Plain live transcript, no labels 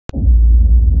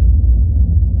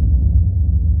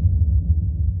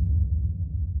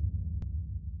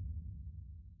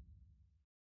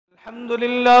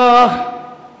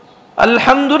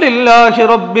الحمد لله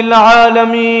رب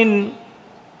العالمين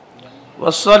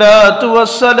والصلاة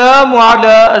والسلام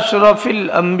على أشرف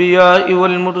الأنبياء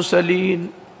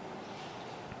والمرسلين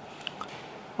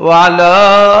وعلى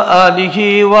آله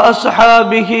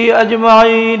وأصحابه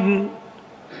أجمعين.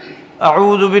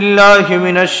 أعوذ بالله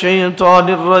من الشيطان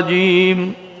الرجيم.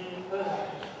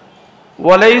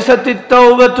 وليست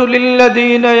التوبة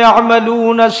للذين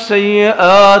يعملون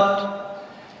السيئات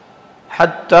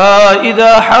حتى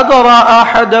إذا حضر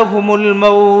أحدهم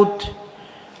الموت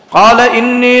قال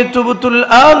إني تبت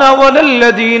الآن ولا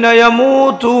الذين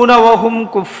يموتون وهم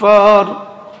كفار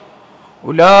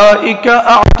أولئك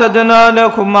أعتدنا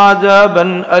لهم عذابا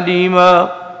أليما.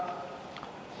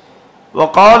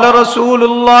 وقال رسول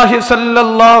الله صلى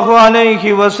الله عليه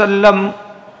وسلم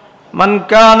من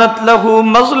كانت له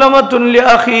مظلمة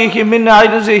لأخيه من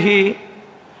عرضه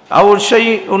أو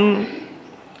شيء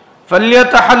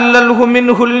فليتحلله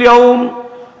منه اليوم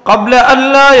قبل أن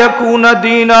لا يكون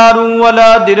دينار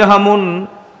ولا درهم.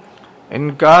 إن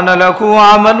كان له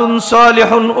عمل صالح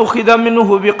أخذ منه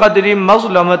بقدر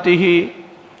مظلمته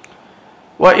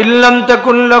وإن لم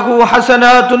تكن له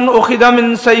حسنات أخذ من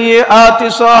سيئات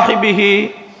صاحبه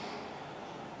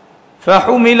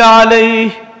فحمل عليه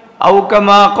أو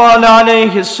كما قال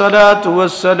عليه الصلاة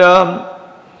والسلام.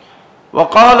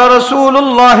 وقال رسول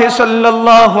الله صلى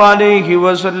الله عليه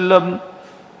وسلم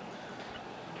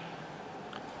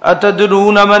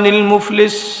أتدرون من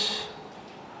المفلس؟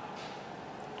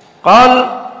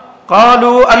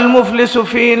 قالوا المفلس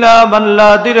فينا من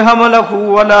لا درهم له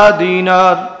ولا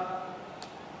دينار.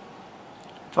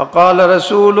 فقال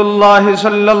رسول الله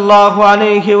صلى الله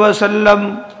عليه وسلم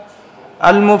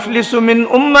المفلس من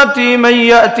أمتي من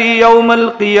يأتي يوم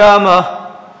القيامة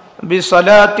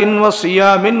بصلاة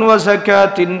وصيام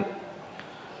وزكاة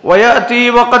ويأتي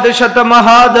وقد شتم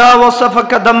هذا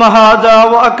وسفك دم هذا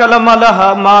وأكل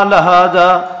مال هذا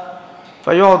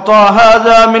فيعطى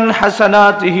هذا من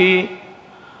حسناته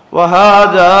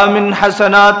وهذا من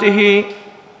حسناته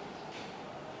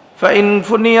فإن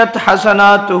فنيت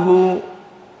حسناته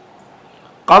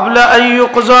قبل أن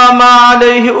يقضى ما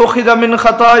عليه أخذ من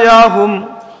خطاياهم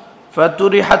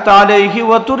فطرحت عليه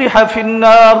وطرح في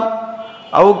النار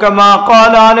أو كما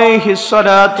قال عليه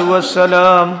الصلاة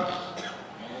والسلام.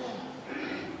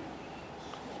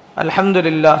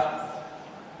 আলহামদুলিল্লাহ,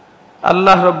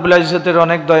 আল্লাহ রব্বুল ইজ্জতের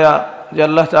অনেক দয়া যে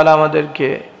আল্লাহ তাআলা আমাদেরকে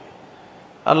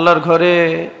আল্লাহর ঘরে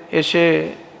এসে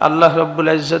আল্লাহ রব্বুল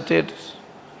ইজ্জতের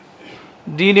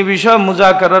দ্বীনি বিষয়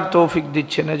মুযাকারার তৌফিক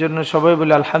দিচ্ছেন। এজন্য সবাই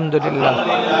বলে আলহামদুলিল্লাহ।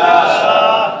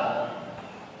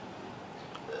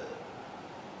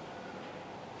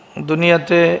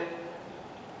 দুনিয়াতে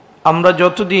আমরা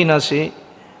যতদিন আছি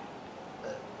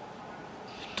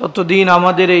ততদিন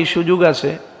আমাদের এই সুযোগ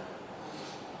আছে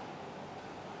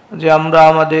যে আমরা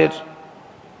আমাদের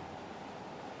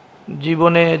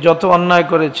জীবনে যত অন্যায়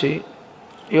করেছি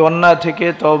এই অন্যায় থেকে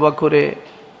তওবা করে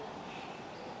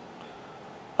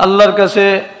আল্লাহর কাছে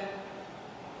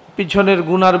পিছনের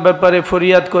গুনার ব্যাপারে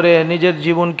ফরিয়াদ করে নিজের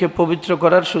জীবনকে পবিত্র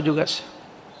করার সুযোগ আছে।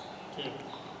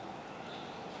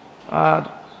 আর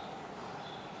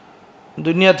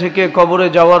দুনিয়া থেকে কবরে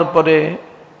যাওয়ার পরে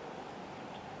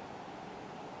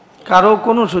কারো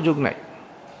কোনো সুযোগ নাই,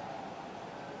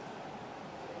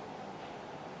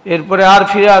 এরপরে আর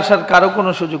ফিরে আসার কারো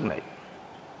কোনো সুযোগ নাই।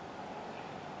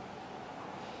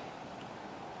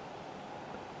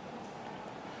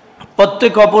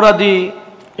 প্রত্যেক অপরাধী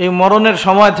এই মরণের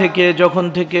সময় থেকে, যখন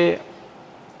থেকে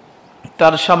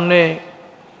তার সামনে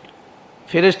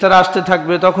ফেরেশতারা আসতে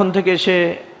থাকবে, তখন থেকে সে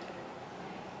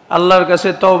আল্লাহর কাছে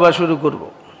তওবা শুরু করব,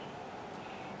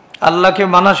 আল্লাহকে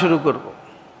মানা শুরু করব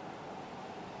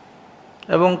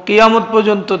এবং কিয়ামত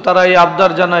পর্যন্ত তারা এই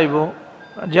আবদার জানাইব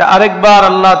যে আরেকবার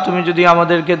আল্লাহ তুমি যদি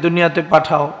আমাদেরকে দুনিয়াতে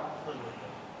পাঠাও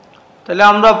তাহলে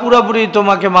আমরা পুরোপুরি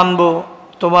তোমাকে মানব,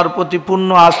 তোমার প্রতি পূর্ণ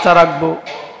আস্থা রাখব।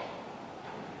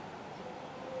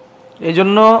 এই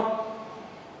জন্য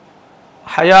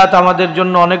হায়াত আমাদের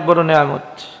জন্য অনেক বড় নেয়ামত।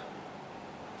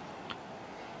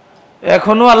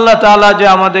 এখনো আল্লাহ তাআলা যে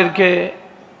আমাদেরকে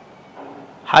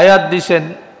হায়াত দিছেন,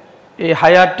 এই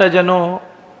হায়াতটা যেন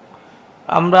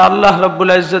আমরা আল্লাহ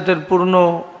রাব্বুল ইজ্জতের পূর্ণ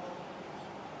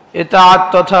ইতাআত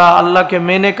তথা আল্লাহকে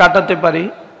মেনে কাটাতে পারি,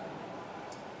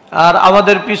 আর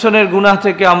আমাদের পিছনের গুনাহ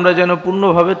থেকে আমরা যেন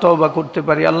পূর্ণভাবে তওবা করতে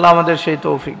পারি। আল্লাহ আমাদের সেই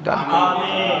তৌফিক দান করুন।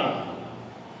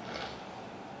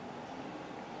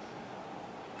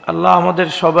 আল্লাহ আমাদের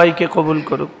সবাইকে কবুল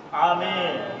করুক।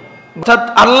 আমিন। অর্থাৎ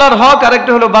আল্লাহর হক আর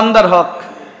একটা হলো বান্দার হক।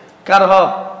 কার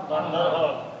হক?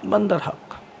 বান্দার হক।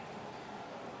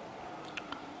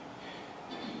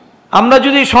 আমরা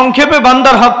যদি সংক্ষেপে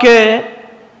বান্দার হককে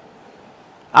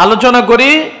আলোচনা করি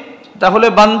তাহলে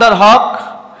বান্দার হক,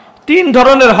 3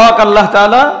 ধরনের হক আল্লাহ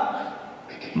তাআলা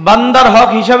বান্দার হক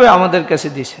হিসাবে আমাদের কাছে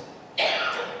দিয়েছে।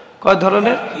 কয়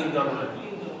ধরনের?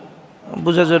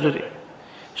 বোঝা জরুরি।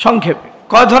 সংক্ষেপে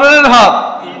কয় ধরনের হক?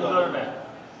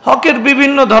 হকের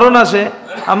বিভিন্ন ধরন আছে,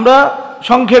 আমরা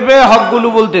সংক্ষেপে হকগুলো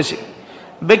বলতেছি।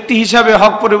 ব্যক্তি হিসাবে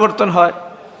হক পরিবর্তন হয়,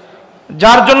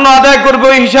 যার জন্য আদায় করবে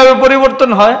ওই হিসাবে পরিবর্তন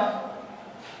হয়।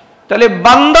 তাহলে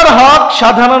বান্দার হক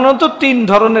সাধারণত 3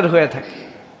 ধরনের হয়ে থাকে।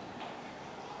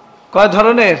 কয়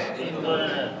ধরনের?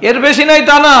 এর বেশি নাই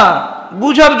তা না,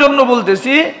 বুঝার জন্য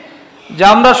বলতেছি যে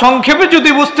আমরা সংক্ষেপে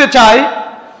যদি বুঝতে চাই,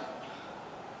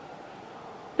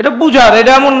 এটা বুঝার,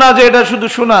 এটা এমন না যে এটা শুধু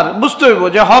শোনার, বুঝতে হইব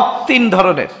যে হক 3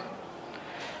 ধরনের।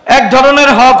 এক ধরনের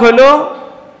হক হইল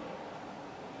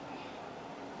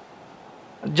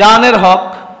জানের হক।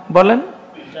 বলেন,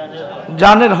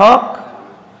 জানের হক,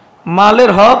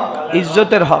 মালের হক,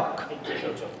 ইজ্জতের হক।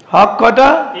 হক কয়টা?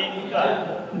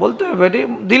 বলতে হবে,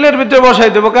 দিলের ভিতরে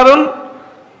বসাই দেব, কারণ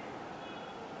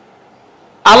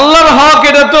আল্লাহর হক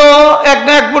এটা তো এক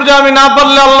না এক পর্যায়ে আমি না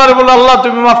পারলে আল্লাহর বলে, আল্লাহ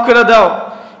তুমি মাফ করে দাও,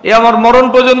 এ আমার মরণ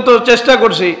পর্যন্ত চেষ্টা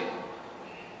করছি,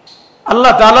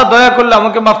 আল্লাহ তাআলা দয়া করলে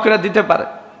আমাকে মাফ করে দিতে পারে।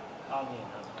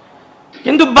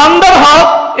 কিন্তু বান্দার হক,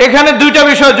 এখানে 2টা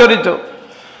বিষয় জড়িত,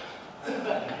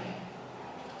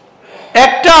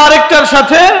 একটা আরেকটার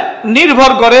সাথে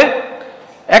নির্ভর করে।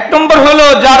 1 নম্বর হলো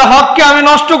যার হককে আমি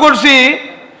নষ্ট করছি,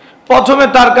 প্রথমে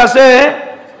তার কাছে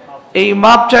এই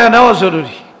মাপ চায় নেওয়া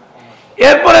জরুরি।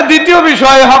 এরপরে দ্বিতীয়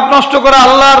বিষয়, হক নষ্ট করা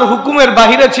আল্লাহর হুকুমের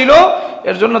বাহিরে ছিল,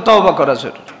 এর জন্য তওবা করা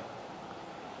জরুরি।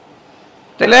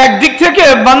 তাহলে একদিক থেকে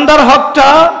বান্দার হকটা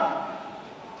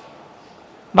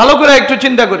ভালো করে একটু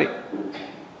চিন্তা করি।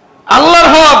 আল্লাহর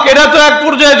হক এটা তো এক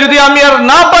পর্যায়ে যদি আমি আর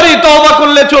না পারি তওবা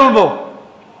করলে চলবো,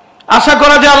 আশা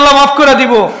করা যে আল্লাহ মাফ করে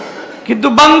দিব। কিন্তু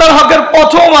বান্দার হকের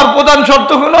প্রথম আর প্রধান শর্ত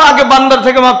হলো আগে বান্দার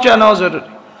থেকে মাপ চেয়ে নেওয়া জরুরি,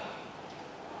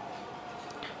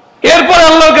 এরপরে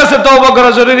আল্লাহর কাছে তওবা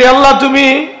করা জরুরি। আল্লাহ তুমি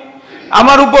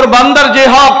আমার উপর বান্দার যে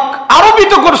হক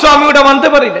আরোপিত করছো, আমি ওটা মানতে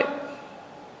পারি না।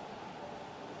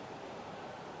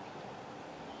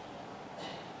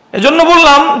 এজন্য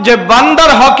বললাম যে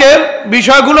বান্দার হকের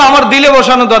বিষয়গুলো আমার দিলে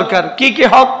বসানো দরকার। কি কি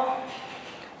হক?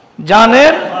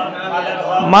 জানের,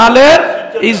 মালের,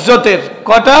 ইজ্জতের।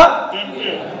 কটা?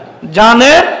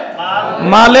 জানের,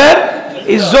 মালের,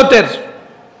 ইজ্জতের।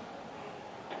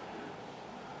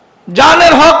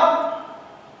 জানের হক,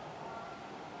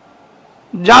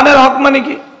 জানের হক মানে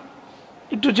কি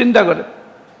একটু চিন্তা করে।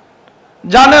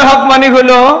 জানের হক মানে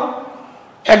হলো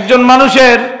একজন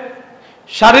মানুষের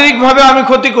শারীরিকভাবে আমি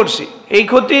ক্ষতি করছি, এই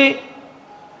ক্ষতি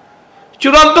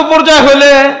চূড়ান্ত পর্যায়ে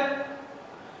হলে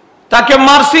তাকে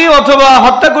মারছি অথবা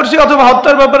হত্যা করছি অথবা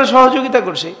হত্যার ব্যাপারে সহযোগিতা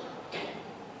করছি।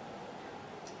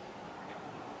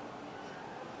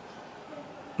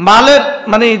 মালের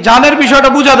মানে জানের বিষয়টা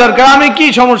বোঝা দরকার, আমি কি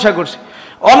সমস্যা করছি।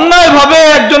 অন্যায়ভাবে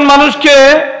একজন মানুষকে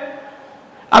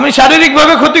আমি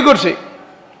শারীরিকভাবে ক্ষতি করছি,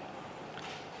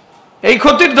 এই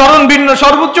ক্ষতির ধরন ভিন্ন।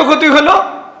 সর্বোচ্চ ক্ষতি হলো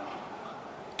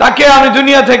তাকে আমি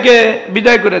দুনিয়া থেকে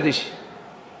বিদায় করে দিছি,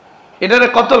 এটারে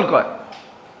কতল কয়।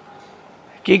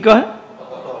 কি কয়?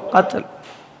 কতল।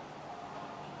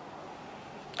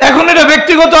 এখন এটা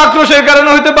ব্যক্তিগত আক্রোশের কারণে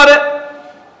হইতে পারে,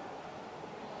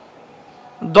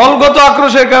 দলগত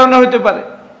আক্রোশের কারণে হইতে পারে,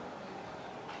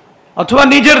 অথবা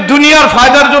নিজের দুনিয়ার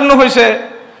ফায়দার জন্য হয়েছে।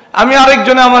 আমি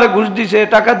আরেকজনে আমার ঘুষ দিছে,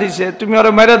 টাকা দিছে, তুমি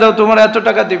আরো মেরে দাও, তোমার এত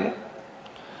টাকা দিব।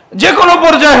 যে কোনো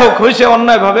পর্যায়ে হোক, হয়েছে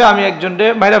অন্যায়ভাবে আমি একজনকে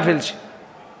মেরে ফেলছি,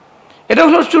 এটা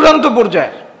হলো চূড়ান্ত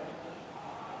পর্যায়ে।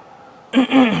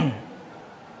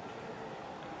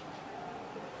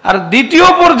 আর দ্বিতীয়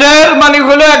পর্যায়ের মানে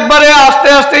হলো একবারে আস্তে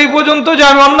আস্তে এই পর্যন্ত যে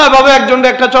আমি অন্যায়ভাবে একজনকে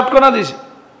একটা চটকনা দিছি।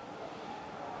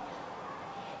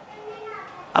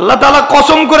 আল্লাহ তাআলা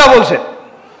কসম করে বলছে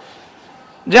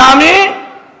যে আমি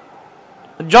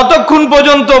যতক্ষণ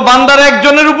পর্যন্ত বান্দার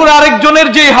একজনের উপর আরেকজনের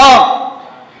যে হক,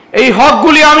 এই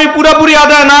হকগুলি আমি পুরোপুরি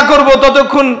আদায় না করব,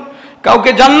 ততক্ষণ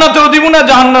কাউকে জান্নাতেও দিব না,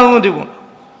 জাহান্নামেও দিব না।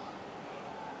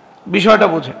 বিষয়টা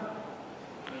বুঝে।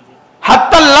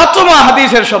 হাত্তা লাতমা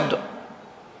হাদিসের শব্দ,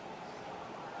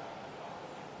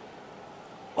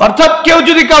 অর্থাৎ কেউ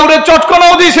যদি কাউরে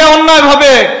চটকনাও দিছে অন্যায়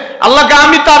ভাবে, আল্লাহকে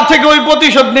আমি তার থেকে ওই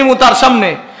প্রতিশোধ নিব, তার সামনে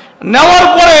নেওয়ার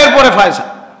পরে এরপরে ফায়সা।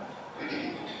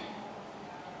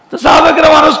 তো সাহাবাকেরা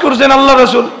মানুষ করছেন আল্লাহ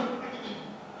রাসূল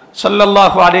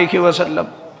সাল্লাল্লাহু আলাইহি ওয়াসাল্লাম,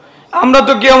 আমরা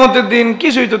তো কিয়ামতের দিন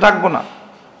কিছুই তো থাকবো না,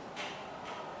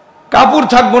 কাপড়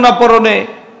থাকবো না পরনে,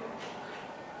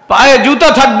 পায়ে জুতা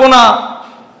থাকবো না,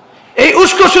 এই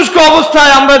উস্কো শুষ্ক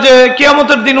অবস্থায় আমরা যে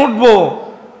কিয়ামতের দিন উঠবো,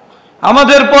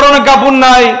 আমাদের পরনে কাপড়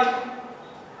নাই,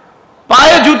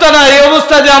 পায়ে জুতা নাই, এই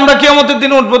অবস্থায় যে আমরা কিয়ামতের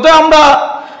দিন উঠবো, তো আমরা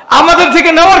আমাদের থেকে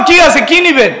নেওয়ার কি আছে? কি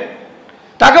নিবেন?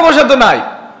 টাকা পয়সা তো নাই,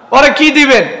 ওরা কি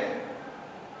দিবেন?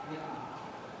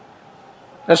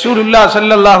 রাসূলুল্লাহ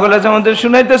সাল্লাল্লাহু আলাইহি ওয়াসাল্লাম আমাদের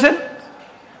শুনাইতেছেন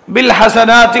বিল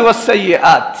হাসানাতি ওয়াস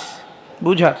সাইয়্যাত,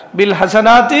 বুঝার বিল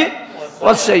হাসানাতি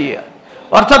ওয়াস সাইয়্যাত,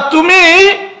 অর্থাৎ তুমি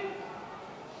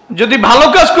যদি ভালো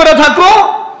কাজ করে থাকো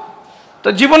তো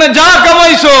জীবনে যা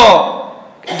কামাইছো,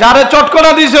 যারে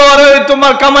চটকনা দিছো ওরে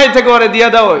তোমার কামাই থেকে ওরে দিয়ে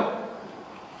দাও।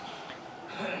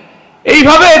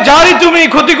 এইভাবে যারই তুমি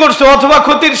ক্ষতি করছো অথবা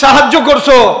ক্ষতির সাহায্য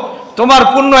করছো, তোমার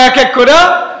পুণ্য এক এক করে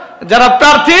যারা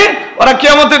প্রার্থী ওরা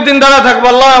কিয়ামতের দিন দাঁড়া থাকবে,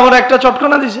 আল্লাহ আমার একটা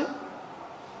চটকনা দিছে,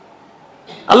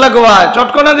 আল্লাহ গো ভাই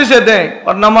চটকনা দিছে দে,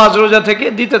 ওর নামাজ রোজা থেকে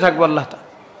দিতে থাকবো আল্লাহ তাআলা।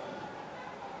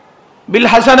 বিল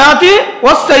হাসানাতি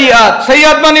ওয়াস সাইয়্যাত,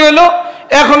 সাইয়্যাত মানে হলো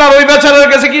এখন আর ওই বেচারার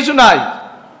কাছে কিছু নাই,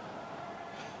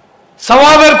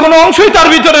 সওয়াবের কোনো অংশই তার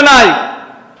ভিতরে নাই।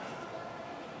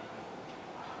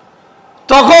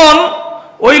 তখন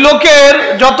ওই লোকের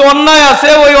যত অন্যায় আছে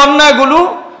ওই অন্যায়গুলো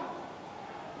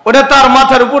ওটা তার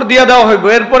মাথার উপর দিয়ে দেওয়া হইব,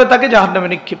 এরপরে তাকে জাহান্নামে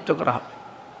নিক্ষিপ্ত করা হবে।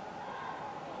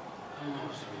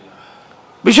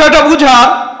 বিষয়টা বুঝা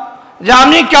যে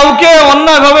আমি কাউকে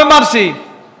অন্যায়ভাবে মারছি,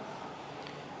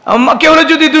 কেউ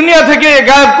যদি দুনিয়া থেকে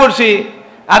গায়েব করছি,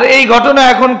 আর এই ঘটনা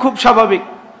এখন খুব স্বাভাবিক,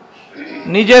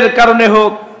 নিজের কারণে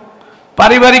হোক,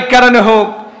 পারিবারিক কারণে হোক,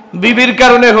 বিবির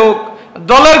কারণে হোক,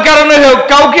 দলের কারণে হোক,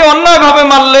 কাউকে অন্যায়ভাবে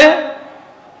মারলে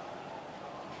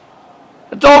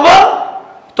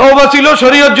তওবা ছিল।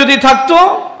 শরীয়ত যদি থাকতো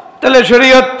তাহলে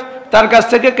শরীয়ত তার কাছ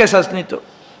থেকে কেসাস নিত।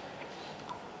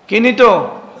 কি নিত?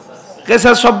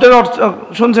 কেসাস শব্দের অর্থ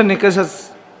শুনছেন নি? কেসাস,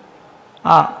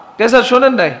 হ্যাঁ কেসাস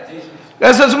শোনেন নাই?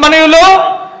 কেসাস মানে হলো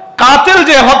কাতিল,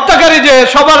 যে হত্যাকারী, যে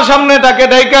সবার সামনে তাকে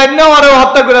ডাইকা নেওয়া আর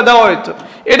হত্যা করে দেওয়া হইতো,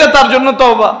 এটা তার জন্য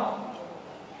তওবা,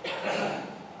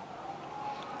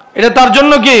 এটা তার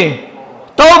জন্য কি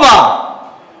তওবা।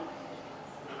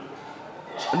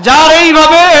 যার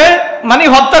এইভাবে মানে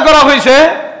হত্যা করা হয়েছে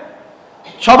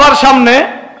সবার সামনে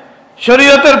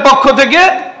শরীয়তের পক্ষ থেকে,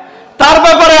 তার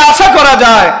ব্যাপারে আশা করা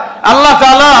যায় আল্লাহ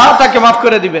তাআলা তাকে মাফ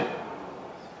করে দিবেন।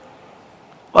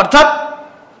 অর্থাৎ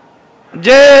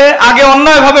যে আগে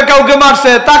অন্যায়ভাবে কাউকে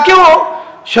মারছে তাকেও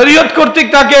শরীয়ত কর্তৃক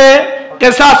তাকে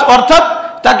কিসাস, অর্থাৎ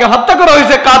তাকে হত্যা করা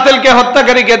হয়েছে, কাতিলকে,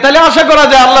 হত্যাকারীকে, তাহলে আশা করা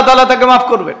যায় আল্লাহ তাআলা তাকে মাফ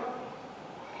করবেন।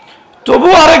 তবু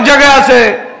আরেক জায়গায় আছে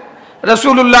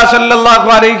রাসূলুল্লাহ সাল্লাল্লাহু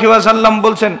আলাইহি ওয়াসাল্লাম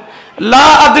বলছেন লা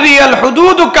আদরি আল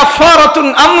হুদুদ কাফারাতুন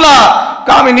আমলা,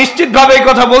 আমি নিশ্চিতভাবে এই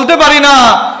কথা বলতে পারি না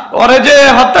ওরে যে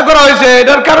হত্যা করা হয়েছে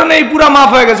এটার কারণেই পুরা মাফ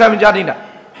হয়ে গেছে, আমি জানি না।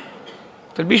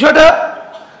 তো বিষয়টা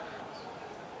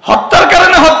হত্যার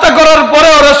কারণে হত্যা করার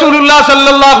পরেও রাসূলুল্লাহ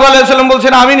সাল্লাল্লাহু আলাইহি ওয়াসাল্লাম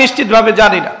বলছেন আমি নিশ্চিতভাবে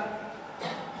জানি না।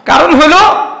 কারণ হলো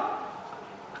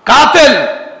কাতিল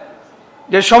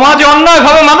যে সমাজে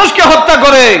অন্যায়ভাবে মানুষকে হত্যা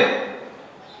করে,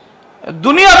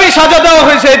 দুনিয়াবি সাজা দেওয়া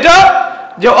হয়েছে এটা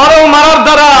যে ওরও মারার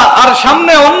দ্বারা আর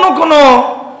সামনে অন্য কোন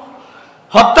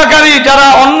হত্যাকারী যারা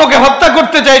অন্যকে হত্যা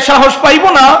করতে চায় সাহস পাইব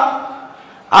না,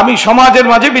 আমি সমাজের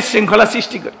মাঝে বিশৃঙ্খলা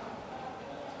সৃষ্টি করি,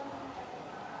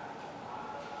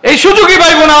 এই সুযোগই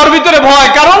পাইব না, ওর ভিতরে ভয়।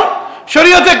 কারণ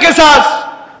শরীয়তে কিসাস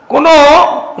কোনো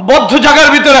বদ্ধ জায়গার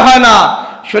ভিতরে হয় না,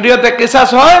 শরীয়তে কিসাস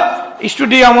হয়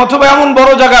স্টেডিয়াম অথবা এমন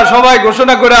বড় জায়গা সবাই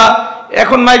ঘোষণা করা,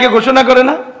 এখন মাইকে ঘোষণা করে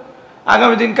না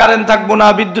আগামী দিন কারেন্ট থাকবো না,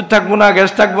 বিদ্যুৎ থাকবো না,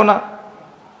 গ্যাস থাকবো না,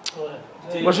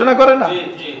 ঘোষণা করে না,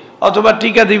 অথবা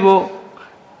টিকা দিব,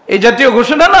 এই জাতীয়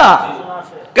ঘোষণা না।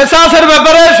 কিসাসের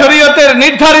ব্যাপারে শরীয়তের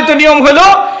নির্ধারিত নিয়ম হলো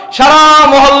সারা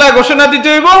মহল্লায় ঘোষণা দিতে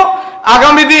হইব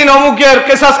আগামী দিন অমুকের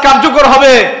কিসাস কার্যকর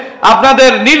হবে,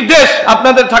 আপনাদের নির্দেশ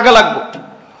আপনাদের থাকা লাগবে।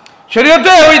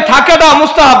 শরীয়তে ওই থাকাটা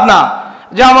মুস্তাহাব না,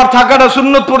 যে আমার থাকাটা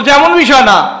সুন্নত পড়ছে এমন বিষয়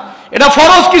না, এটা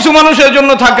ফরজ কিছু মানুষের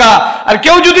জন্য থাকা, আর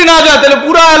কেউ যদি না যায় তাহলে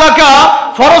পুরা এলাকা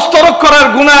ফরজ তরক করার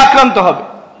গুনাহে আক্রান্ত হবে।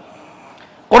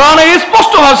 কোরআনে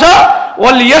স্পষ্ট ভাষা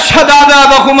ওয়াল ইয়াশহাদ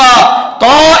আযাবাহুমা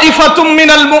তাইফাতুম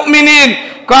মিনাল মুমিনিন,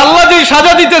 আল্লাহ যে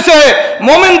সাজা দিতেছে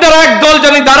মুমিনদের একদল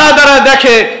জানি দাঁড়ায় দাঁড়ায়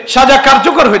দেখে সাজা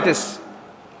কার্যকর হইতেছে।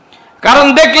 কারণ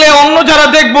দেখলে অন্য যারা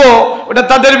দেখবো ওটা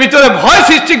তাদের ভিতরে ভয়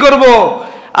সৃষ্টি করব,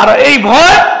 আর এই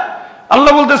ভয়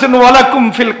আল্লাহ বলতেছেন ওয়ালাকুম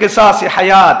ফিল কিসাসি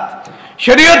হায়াত,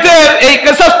 শরীয়তের এই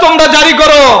কিসাস তোমরা জারি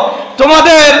করো,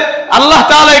 তোমাদের আল্লাহ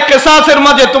তাআলা এই কিসাসের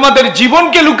মাঝে তোমাদের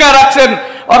জীবনকে লুকায় রাখছেন।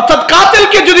 অর্থাৎ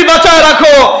কাতিলকে যদি বাঁচায়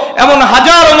রাখো, এমন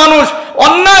হাজারো মানুষ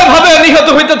অন্যায়ভাবে নিহত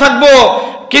হইতে থাকবো,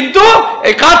 কিন্তু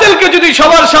এই কাতিলকে যদি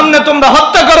সবার সামনে তোমরা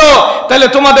হত্যা করো তাহলে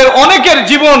তোমাদের অনেকের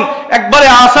জীবন একবারে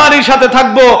আসারির সাথে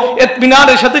থাকবো,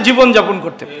 ইতমিনানের সাথে জীবন যাপন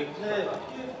করতে।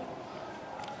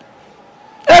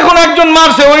 এখন একজন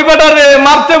মারছে, ওই বেটারে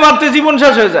মারতে মারতে জীবন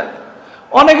শেষ হয়ে যায়,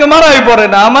 অনেকে মারাই পড়ে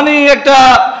না, মানে একটা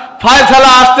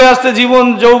ফায়সালা, আস্তে আস্তে জীবন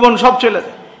যৌবন সব চলে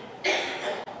যায়।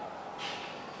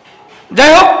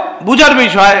 যাই হোক, বুঝার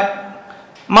বিষয়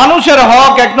মানুষের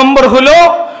হক এক নম্বর হলো,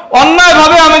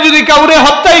 অন্যায়ভাবে আমি যদি কাউরে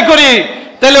হত্যাই করি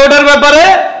তাহলে ওটার ব্যাপারে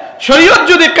শরীয়ত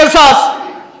যদি কিসাস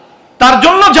তার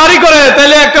জন্য জারি করে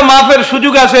তাহলে একটা মাফের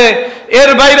সুযোগ আছে।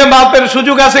 এর বাইরে মাফের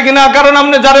সুযোগ আছে কিনা? কারণ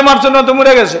আপনি যারে মারছেন তো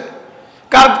মরে গেছে,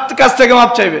 কার কাছ থেকে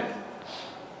মাপ চাইবে?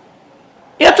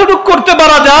 এতটুকু করতে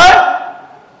পারা যায়।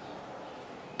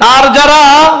 তার যারা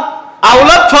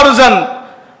আওলাদ ফরজান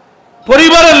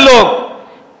পরিবারের লোক,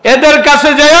 এদের কাছে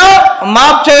যাইয়া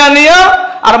মাপ চাইয়া নিয়া,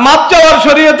 আর মাপ চাওয়ার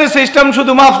শরীয়তে সিস্টেম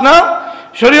শুধু মাফ না,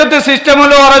 শরীয়তে সিস্টেম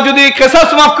হলো ওরা যদি কিসাস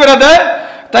মাফ করে দেয়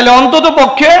তাহলে অন্তত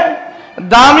পক্ষে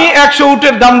দামই 100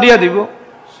 উটের দাম দিয়ে দিব।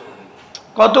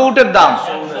 কত উটের দাম?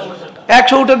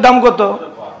 100 উটের দাম কত?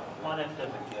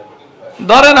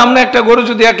 ধরেন আপনি একটা গরু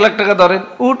যদি 1 লাখ টাকা ধরেন,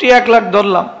 উটই 1 লাখ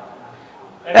ধরলাম,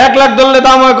 1 লাখ ধরলে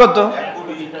দাম হয় কত?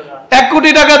 1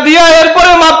 কোটি টাকা দিয়ে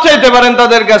এরপরে মাপ চাইতে পারেন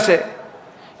তাদের কাছে।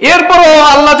 এরপরও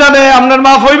আল্লাহ জানে আপনার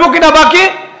মাফ হইব কিনা। বাকি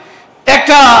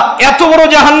একটা এত বড়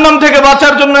জাহান্নাম থেকে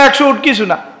বাঁচার জন্য 100 উট কিছু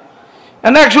না।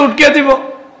 100 উট কে দিব?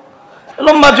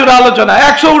 লম্বা চূড়া আলোচনা।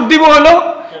 100 উট দিব হলো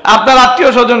আপনার আত্মীয়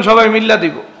স্বজন সবাই মিল্লা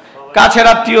দিব, কাছের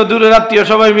আত্মীয় দূরের আত্মীয়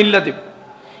সবাই মিল্লা দিব।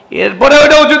 এরপরে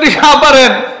ওটাও যদি না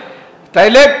পারেন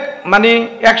তাইলে মানে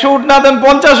 100 উট না দেন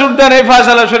 50 উট দেন, এই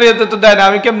ফয়সালা শরীয়তে তো দেয় না।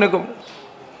 আমি কেমনে কম?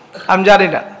 আমি জানি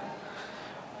না।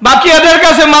 বাকি এদের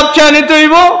কাছে মাপ চাই নিতে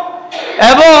হইব,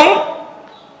 এবং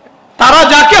তারা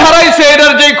যাকে হারাইছে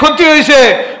এটার যে ক্ষতি হয়েছে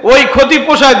ওই ক্ষতি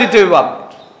পোষায় দিতে হইব।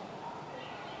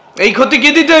 এই ক্ষতি কি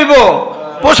দিতে হইব?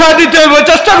 পোষায় দিতে হইব,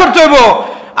 চেষ্টা করতে হইব।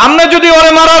 আমরা যদি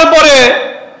ওরে মারার পরে,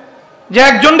 যে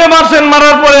একজনকে মারছেন,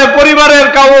 মারার পরে পরিবারের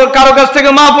কারো কাছ থেকে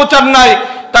মাপ চান নাই,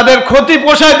 তাদের ক্ষতি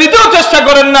পোষায় দিতেও চেষ্টা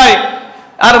করেন নাই,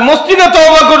 আর মসজিদে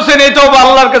তওবা করছেন, এই তওবা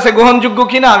আল্লাহর কাছে গ্রহণযোগ্য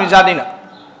কিনা আমি জানি না।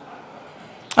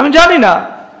 আমি জানি না।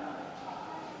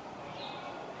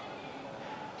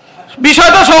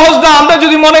 বিষয়টা সহজ না। আমরা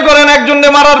যদি মনে করেন একজনকে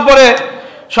মারার পরে,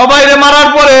 সবাইরে মারার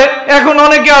পরে, এখন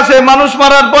অনেকে আছে মানুষ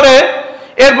মারার পরে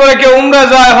এরপরে কেউ উমরা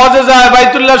যায়, হজে যায়,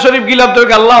 বাইতুল্লাহ শরীফ গিলাপ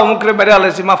ধরে আল্লাহ অমুকরে মেরে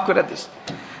আলাইছি, মাফ করে দিস।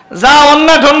 যা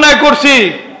অন্যায় ঠন্যায় করছি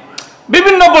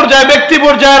বিভিন্ন পর্যায়ে, ব্যক্তি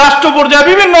পর্যায়ে, রাষ্ট্র পর্যায়ে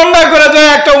বিভিন্ন অন্যায় করে যায়,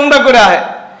 একটা উমরা করে আয়,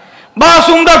 বাস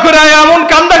উমরা করে আয়, এমন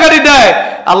কান্দাকারি দেয়,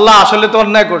 আল্লাহ আসলে তো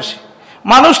অন্যায় করছি।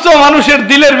 মানুষ তো, মানুষের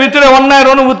দিলের ভিতরে অন্যায়ের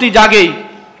অনুভূতি জাগেই।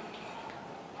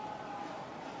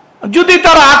 যদি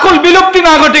তার আকল বিলুপ্তি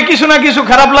না ঘটে, কিছু না কিছু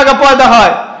খারাপ লাগা পয়দা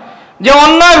হয়, যে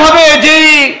অন্যায় ভাবে যেই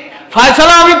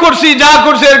ফায়সালা আমি করছি, যা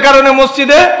করছে এর কারণে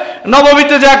মসজিদে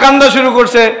নববীতে যা কান্দা শুরু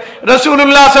করছে,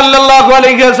 রাসূলুল্লাহ সাল্লাল্লাহু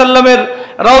আলাইহি ওয়াসাল্লামের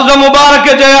রওজা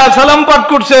মুবারকে যায় সালাম পাঠ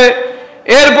করছে,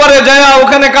 এরপরে যায়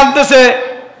ওখানে কাঁদতেছে,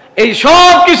 এই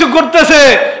সব কিছু করতেছে,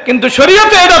 কিন্তু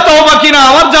শরীয়তে এটা তওবা কিনা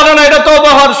আমার জানা না, এটা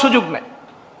তওবা হওয়ার সুযোগ নেই।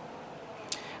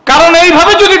 কারণ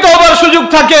এইভাবে যদি তওবার সুযোগ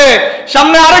থাকে,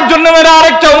 সামনে আরেকজন মেয়েরা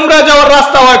আরেকটা উমরা যাওয়ার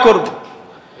রাস্তা হয় করব,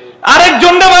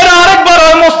 আরেকজন মেয়েরা আরেকবার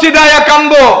হয় মসজিদে আয়া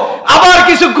কান্দবো, আবার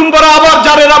কিছুক্ষণ পরে আবার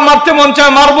যারা মারতে মন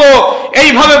চায় মারবো,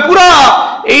 এইভাবে পুরা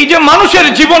এই যে মানুষের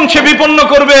জীবন সে বিপন্ন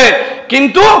করবে।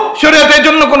 কিন্তু শরীয়ত এর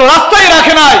জন্য কোনো রাস্তাই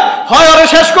রাখে নাই, হয় ওরে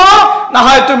শেষ করো, না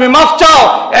হয় তুমি মাফ চাও,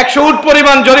 100 উট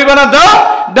পরিমাণ জরিমানা দাও,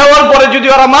 দেওয়ার পরে যদি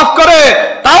ওরা মাফ করে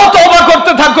তাও তওবা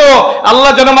করতে থাকো,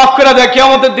 আল্লাহ যেন মাফ করে দেয়,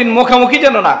 কিয়ামতের দিন মুখামুখি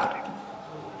যেন না করে।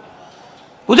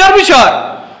 বুঝার বিষয়।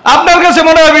 আপনার কাছে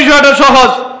মনে হয় বিষয়টা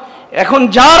সহজ। এখন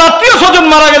যার আত্মীয় স্বজন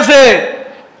মারা গেছে,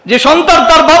 যে সন্তান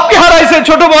তার বাপকে হারাইছে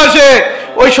ছোট বয়সে,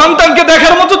 ওই সন্তানকে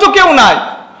দেখার মতো তো কেউ নাই।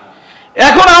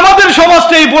 এখন আমাদের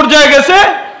সমাজটা এই পর্যায়ে গেছে,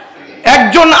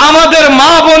 একজন আমাদের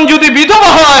মা বোন যদি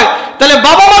বিধবা হয় তাহলে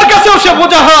বাবা মার কাছেও সে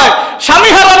বোঝা হয়, স্বামী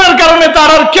হারানোর কারণে তার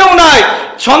আর কেউ নাই,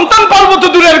 সন্তান পালবো তো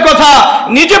দূরের কথা,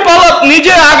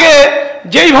 নিজে আগে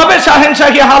যেইভাবে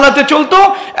শাহেনশাহী হালাতে চলতো,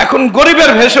 এখন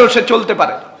গরিবের ভেষেও সে চলতে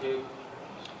পারে।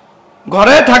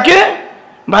 ঘরে থাকে,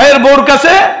 ভাইয়ের বউর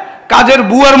কাছে কাজের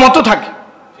বুয়ার মতো থাকে।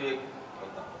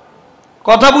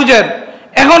 কথা বুঝেন?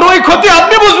 এখন ওই ক্ষতি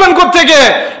আপনি বুঝবেন কোত্থেকে?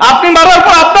 আপনি মারার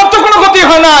পর আপনার তো কোনো ক্ষতি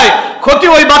হয় নাই, ক্ষতি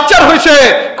ওই বাচ্চার হয়েছে,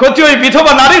 ক্ষতি ওই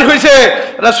বিধবা নারীর হয়েছে।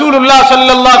 রাসূলুল্লাহ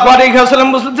সাল্লাল্লাহু আলাইহি ওয়াসাল্লাম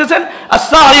বলতেছেন,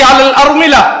 আস-সাই আলাল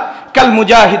আরমিলা কাল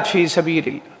মুজাহিদ ফি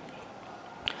সাবিলিল্লাহ।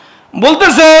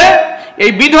 বলতেছে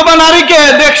এই বিধবা নারীকে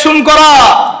দেখশুন করা,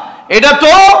 এটা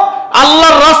তো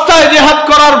আল্লাহর রাস্তায় জিহাদ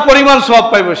করার পরিমাণ সওয়াব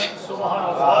পায় বসে।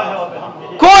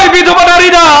 কই বিধবা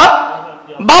নারীরা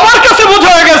বাবার কাছে বোঝা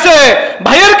হয়ে গেছে,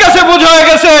 ভাইয়ের কাছে বোঝা হয়ে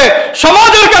গেছে,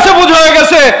 সমাজের কাছে বোঝা হয়ে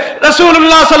গেছে।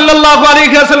 রাসূলুল্লাহ সাল্লাল্লাহু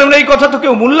আলাইহি ওয়াসাল্লাম এই কথা তো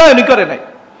কেউ মূল্যায়ন করে নাই,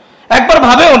 একবার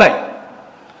ভাবেও নাই।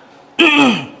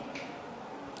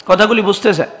 কথাগুলি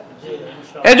বুঝতেছে?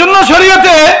 এজন্য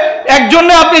শরীয়তে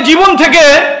একজনে আপনি জীবন থেকে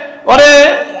ওরে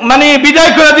মানে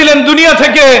বিদায় করে দিলেন দুনিয়া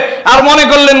থেকে, আর মনে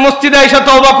করলেন মসজিদে এসে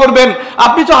তওবা করবেন।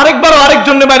 আপনি তো আরেকবার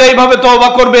আরেকজনের বাইরে এইভাবে তওবা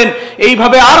করবেন,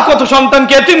 এইভাবে আর কত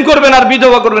সন্তানকে এতিম করবেন আর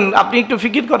বিধবা করবেন। আপনি একটু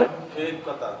ফিকির করেন।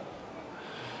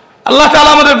 আল্লাহ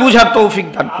তাআলা আমাদের বুঝার তৌফিক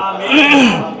দান করুন।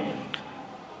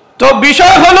 তো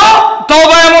বিষয় হলো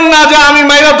তওবা এমন না যে আমি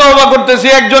মাইরা তওবা করতেছি,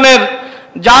 একজনের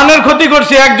জানের ক্ষতি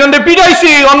করছি, একজনের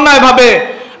পিটাইছি অন্যায় ভাবে,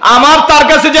 আমার তার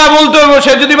কাছে যা বলতে হবে,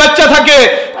 সে যদি বাচ্চা থাকে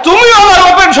তুমি আমার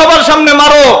ওপেন সবার সামনে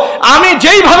মারো, আমি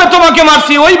যেইভাবে তোমাকে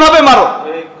মারছি ওইভাবে মারো।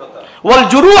 ওয়াল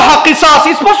জুরুহা কিসাস,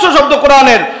 স্পষ্ট শব্দ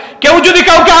কোরআনের। কেউ যদি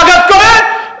কাউকে আঘাত করে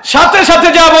সাথে সাথে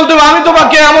যা বলতে হবে, আমি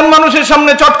তোমাকে এমন মানুষের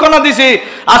সামনে চটকনা দিছি,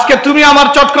 আজকে তুমি আমার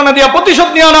চটকনা দিয়া প্রতিশোধ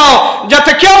নিয়ে নাও,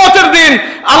 যাতে কিয়ামতের দিন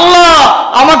আল্লাহ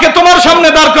আমাকে তোমার সামনে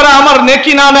দাঁড় করে আমার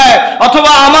নেকি না নেয়,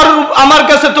 অথবা আমার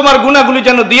কাছে তোমার গুনাহগুলি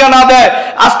যেন দিয়া না দেয়।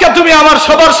 আজকে তুমি আমার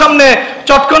সবার সামনে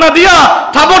চটকনা দিয়া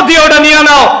থাবর দিয়ে ওটা নিয়ে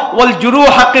নাও। ওয়াল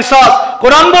জুরুহা কিসাস,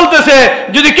 কোরআন বলতেছে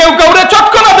যদি কেউ কাউরে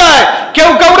চটকনা দেয়, কেউ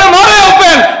কাউরে মারে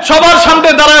ওপেন, সবার সামনে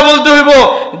দাঁড়ায় বলতে হইব,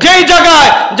 যেই জায়গায়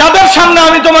যাদের সামনে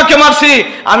আমি তোমাকে মারছি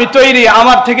আমি তৈরি,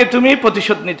 আমার থেকে তুমি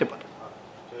প্রতিশোধ নিতে পারো,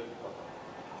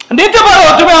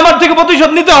 তুমি আমার থেকে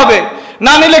প্রতিশোধ নিতে হবে,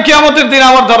 না নিলে কিয়ামতের দিন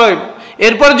আমার ধরা হইব।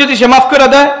 এরপরে যদি সে মাফ করে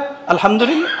দেয়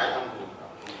আলহামদুলিল্লাহ,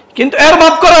 কিন্তু এর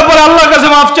মাফ করার পর আল্লাহর কাছে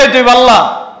মাফ চাইতে হইব। আল্লাহ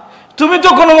তুমি তো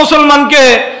কোনো মুসলমানকে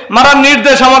মারার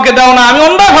নির্দেশ আমাকে দাও না, আমি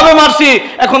অন্যায়ভাবে মারছি,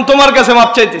 এখন তোমার কাছে মাফ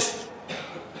চাইতেছি।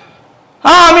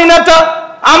 হ্যাঁ আমি নেতা,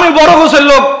 আমি বড় গোছের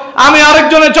লোক, আমি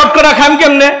আরেকজনের চটকরা খাম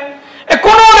কেমনে?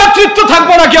 কোন নেতৃত্ব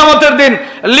থাকবো না কিয়ামতের দিন।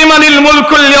 লিমানিল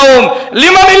মুলকুল ইয়াউম,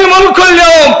 লিমানিল মুলকুল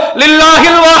ইয়াউম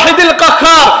লিল্লাহিল ওয়াহিদিল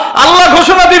কাহ্হার। আল্লাহ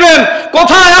ঘোষণা দিবেন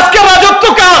কোথায় আজকে রাজত্ব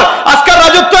কার, আজকে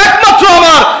রাজত্ব একমাত্র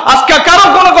আমার, আজকে কারো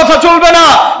কোনো কথা চলবে না।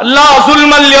 লা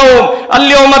যুলমাল ইয়াউম আল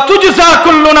ইয়াউমা তুজজা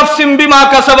কুল্লু নাফসিন বিমা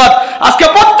কাসাবাত। আজকে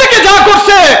প্রত্যেকে যা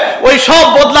করছে ওই সব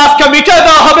বদলা আজকে মিটায়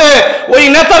দেওয়া হবে, ওই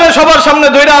নেতারে সবার সামনে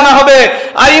ধরে আনা হবে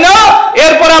আইনা।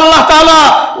 এরপরে আল্লাহ তাআলা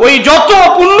ওই যত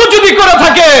পুণ্য যদি করে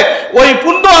থাকে ওই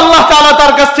পুণ্য আল্লাহ তাআলা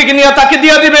তার কাছ থেকে নিয়ে তাকে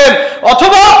দিয়ে দিবেন,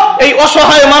 অথবা এই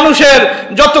অসহায় মানুষের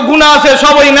যত গুনাহ আছে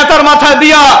সব ওই নেতার মাথায়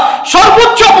দিয়া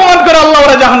সর্বোচ্চ অপমান করে আল্লাহ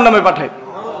ওরা জাহান্নামে পাঠায়।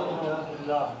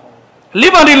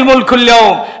 লিমানিল মুলকুল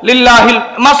ইয়াউম লিল্লাহিল,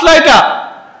 মাসলা এটা।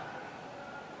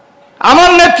 আমার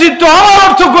নেতৃত্ব আমার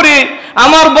অর্থ করি,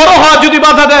 আমার বড় হওয়া যদি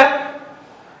বাধা দেয়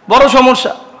বড়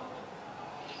সমস্যা।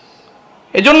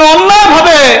 এজন্য অন্যায়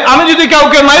ভাবে আমি যদি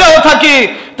কাউকে মাইরাও থাকি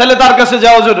তাহলে তার কাছে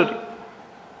যাওয়া জরুরি।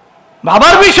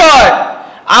 ভাবার বিষয়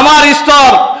আমার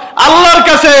স্তর আল্লাহর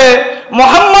কাছে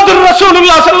মুহাম্মদুর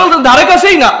রাসূলুল্লাহ সাল্লাল্লাহু আলাইহি ওয়াসাল্লাম ধারে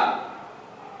কাছেই না।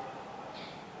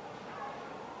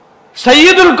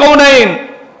 সাইয়্যিদুল কাউনাইন,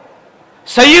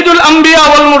 সাইয়্যিদুল আম্বিয়া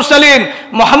ওয়াল মুরসালিন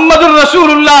মুহাম্মদুর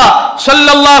রাসূলুল্লাহ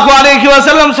সাল্লাল্লাহু আলাইহি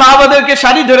ওয়াসাল্লাম সাহাবাদেরকে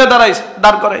সারি ধরে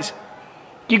দাঁড় করাইছে।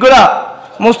 কি করে?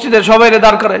 মসজিদে সবাইরে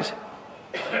দাঁড় করাইছে।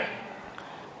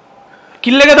 কি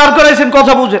লেগে দাঁড় করাইছেন?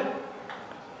 কথা বুঝে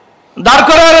দাঁড়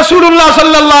করায় রাসূলুল্লাহ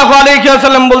সাল্লাল্লাহু আলাইহি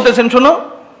ওয়াসাল্লাম বলতেছেন, শোনো,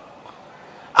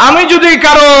 আমি যদি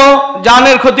কারো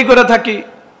জানের ক্ষতি করে থাকি,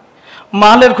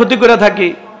 মালের ক্ষতি করে থাকি,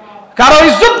 কারো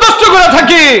ইজ্জত নষ্ট করে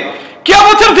থাকি,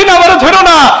 কিয়ামতের দিন আমারে ধরো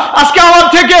না, আজকে আমার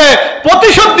থেকে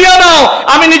প্রতিশোধ দিয়ে নাও,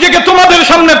 আমি নিজেকে তোমাদের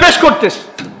সামনে পেশ করতেছি।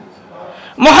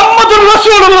 মুহাম্মদুর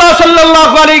রাসূলুল্লাহ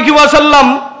সাল্লাল্লাহু আলাইহি ওয়াসাল্লাম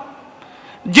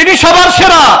যিনি সবার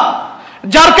সেরা,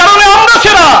 যার কারণে আমরা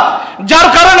সেরা, যার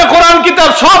কারণে কোরআন কিতাব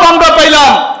সব আমরা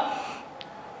পাইলাম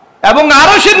এবং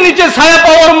আরশের নিচে ছায়া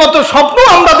পাওয়ার মতো স্বপ্ন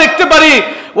আমরা দেখতে পারি,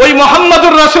 ওই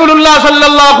মুহাম্মদুর রাসূলুল্লাহ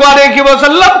সাল্লাল্লাহু আলাইহি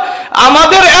ওয়াসাল্লাম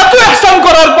আমাদের এত ইহসান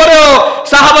করার পরেও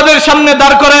সাহাবাদের সামনে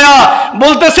দাঁড় করায়া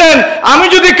বলতেছেন, আমি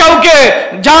যদি কাউকে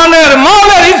জানের,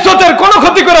 মালের, ইজ্জতের কোনো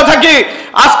ক্ষতি করে থাকি,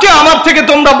 আজকে আমার থেকে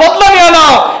তোমরা বদলা নিয়ে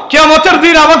নাও, কিয়ামতের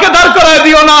দিন আমাকে দাঁড় করায়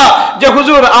দিও না যে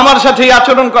হুজুর আমার সাথে এই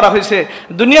আচরণ করা হয়েছে,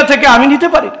 দুনিয়া থেকে আমি নিতে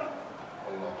পারি।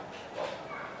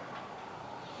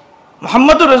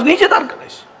 মুহাম্মদুর রাসূল নিজে দাঁড়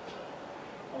করাইছে।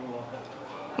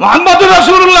 মুহাম্মদুর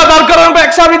রাসূলুল্লাহ দাঁড় করানোর পর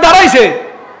এক সাহাবী দাঁড়াইছে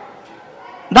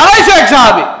এক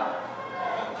সাহাবী,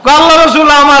 আল্লাহ রাসূল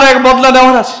আমার এক বদলা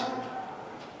নেওয়ার আছে।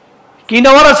 কি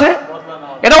নেওয়ার আছে?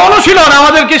 এটা অনুশীলন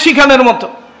আমাদেরকে শিখানোর মতো।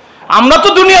 আমরা তো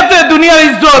দুনিয়াতে দুনিয়ার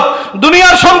ইজ্জত,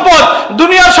 দুনিয়ার সম্পদ,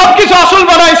 দুনিয়ার সবকিছু আসল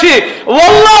বানাইছি।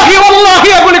 ওয়াল্লাহি ওয়াল্লাহি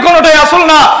এগুলি কোনোটাই আসল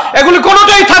না, এগুলি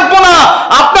কোনোটাই থাকবো না।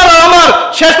 আপনারা আমার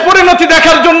শেষ পরিণতি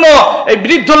দেখার জন্য এই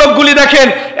বৃদ্ধ লোকগুলি দেখেন,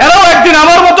 এরাও একদিন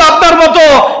আমার মতো আপনার মতো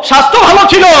স্বাস্থ্য ভালো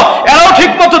ছিল, এরাও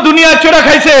ঠিক মতো দুনিয়ায় চোরা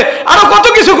খাইছে, আরো কত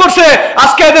কিছু করছে।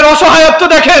 আজকে এদের অসহায়ত্ব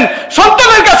দেখেন,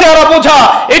 সন্তানের কাছে এরা বোঝা।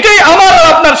 এটাই আমার আর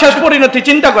আপনার শেষ পরিণতি।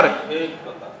 চিন্তা করেন।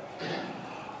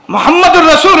 মুহাম্মদুর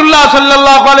রাসূলুল্লাহ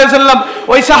সাল্লাল্লাহু আলাইহি ওয়াসাল্লাম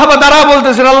ওই সাহাবা দ্বারা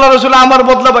বলতেছেন, আল্লাহ রাসূল আমার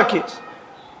বদলা বাকি।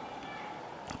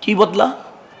 কি বদলা?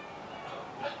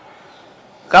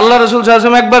 আল্লাহ রাসূল সাল্লাল্লাহু আলাইহি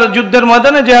ওয়াসাল্লাম একবার যুদ্ধের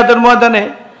ময়দানে, জিহাদের ময়দানে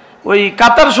ওই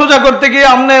কাতার সোজা করতে গিয়ে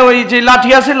আমনে ওই যে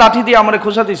লাঠি আছে, লাঠি দিয়ে আমারে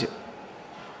খোঁচা দিছে।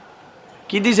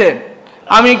 কি দিছে?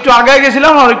 আমি একটু আগায়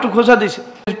গেছিলাম আর একটু খোঁচা দিছে,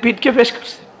 পিঠকে পেশ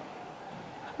করছে।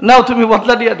 নাও তুমি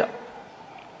বদলা দিয়ে দাও,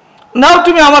 নাও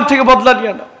তুমি আমার থেকে বদলা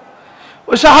দিয়ে দাও।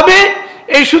 ওই সাহাবী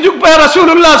এই সুযোগ পায়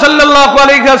রাসূলুল্লাহ সাল্লাল্লাহু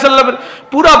আলাইহি ওয়াসাল্লামের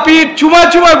পুরা পিঠ চুমায়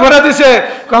চুমায় ভরে দিছে।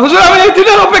 হুজুর, আমি এই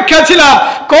দিনের অপেক্ষা ছিলাম,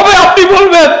 কবে আপনি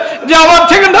বলবেন যে আমার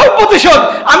থেকে নাও প্রতিশোধ।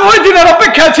 আমি ওই দিনের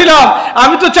অপেক্ষা ছিলাম,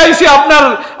 আমি তো চাইছি আপনার,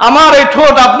 আমার এই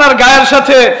ঠোঁট আপনার গায়ের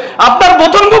সাথে, আপনার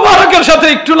বদন মুবারকের সাথে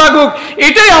একটু লাগুক,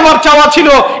 এটাই আমার চাওয়া ছিল,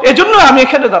 এজন্য আমি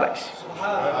এখানে দাঁড়াইছি।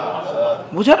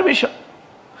 বুঝার বিষয়।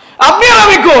 আপনি আর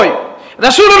আমি কই?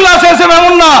 রাসূলুল্লাহ সাল্লাল্লাহু আলাইহি ওয়াসাল্লাম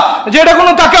এমন না যে এটা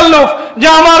কোনো তাকাল্লুফ, যে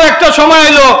আমার একটা সময়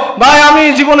এলো, ভাই আমি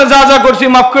জীবনে যা যা করছি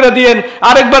মাফ করে দিয়েন,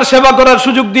 আরেকবার সেবা করার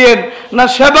সুযোগ দিয়েন। না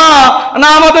সেবা, না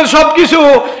আমাদের সবকিছু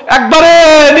একবারে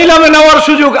নিলামে নেওয়ার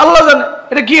সুযোগ, আল্লাহ জানে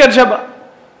এটা কি এর সেবা।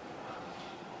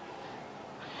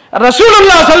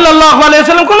 রাসূলুল্লাহ সাল্লাল্লাহু আলাইহি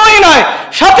ওয়াসাল্লাম কোনোই নাই,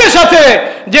 সাথে সাথে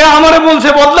যে আমারে বলছে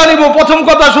বদলা নিব, প্রথম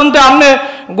কথা শুনতে আপনি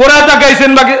গোড়ায়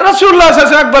তাকাইছেন বাকি। রাসূলুল্লাহ সাল্লাল্লাহু আলাইহি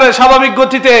ওয়াসাল্লাম একবারে স্বাভাবিক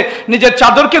গতিতে নিজের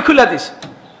চাদরকে খুলে দিছে,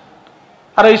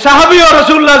 আর এই সাহাবীও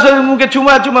রাসূলুল্লাহ সাল্লাল্লাহু আলাইহি ওয়াসাল্লাম মুখে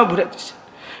চুমা চুমা ভরে দিছে।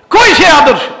 কই সে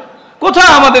আদর্শ?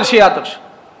 কোথায় আমাদের সেই আদর্শ?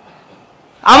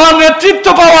 আমার নেতৃত্ব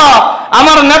পাওয়া,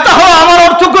 আমার নেতা হওয়া, আমার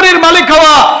অর্থকরীর মালিক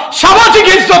হওয়া, সামাজিক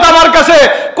ইজ্জত আমার কাছে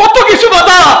কত কিছু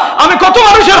বাধা। আমি কত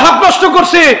মানুষের হক নষ্ট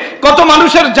করছি, কত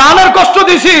মানুষের জানের কষ্ট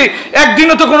দিছি,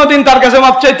 একদিনও তো কোনোদিন তার কাছে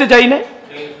মাপ চাইতে যাই নাই,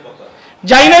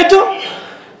 যাই নাই তো।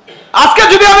 আজকে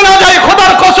যদি আমি না যাই,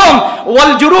 খোদার কসম,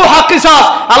 ওয়াল জুরুহা কিসাস,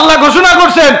 আল্লাহ ঘোষণা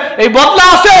করছেন এই বদলা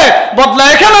আছে, বদলা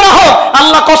এখানে রাখো।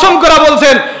 আল্লাহ কসম করে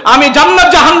বলছেন, আমি জান্নাত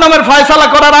জাহান্নামের ফয়সালা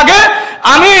করার আগে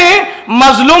আমি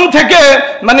মাজলুম থেকে,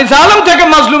 মানে জালেম থেকে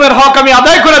মাজলুমের হক আমি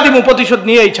আদায় করে দিব, প্রতিশোধ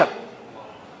নিয়েই ছাড়।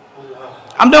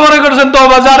 আপনি মনে করছেন তো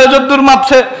যারে যদ্দুর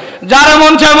মাপছে, যারে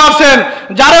মন চায় মারছেন,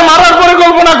 যারে মারার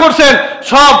পরিকল্পনা করছেন,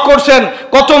 সব করছেন,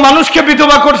 কত মানুষকে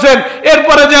বিধবা করছেন,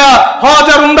 এরপরে যা হজ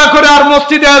আর উমরা করে আর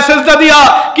মসজিদে সেজদা দিয়া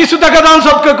কিছু টাকা দান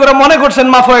সদকা করে মনে করছেন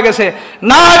মাফ হয়ে গেছে।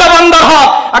 না, এটা বান্দার হক।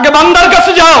 আগে বান্দার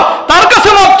কাছে যাও, তার কাছে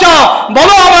মাপ চাও,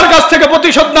 বলো আমার কাছ থেকে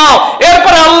প্রতিশোধ নাও,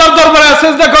 এরপরে আল্লাহর দরবারে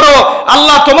সেজদা করো।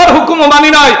 আল্লাহ তোমার হুকুমও মানি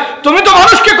নাই, তুমি তো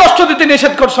মানুষকে কষ্ট দিতে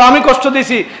নিষেধ করছো, আমি কষ্ট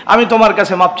দিছি, আমি তোমার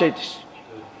কাছে মাপ চাইতেছি,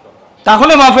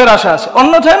 তাহলে মাফের আশা আছে,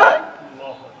 অন্যথায় না।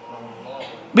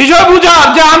 বিষয় বুঝার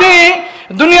যে আমি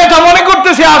দুনিয়াটা মনে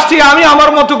করতেছি আসছি, আমি আমার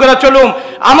মতো করে চলুম,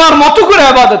 আমার মতো করে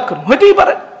ইবাদত করুম, হইতেই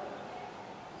পারে।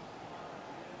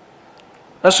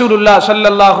 রাসূলুল্লাহ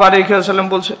সাল্লাল্লাহু আলাইহি ওয়াসাল্লাম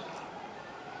বলছে,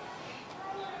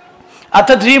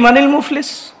 আতাদরি মানিল মুফলিস?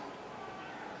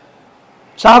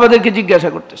 সাহাবাদেরকে জিজ্ঞাসা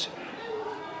করতেছে,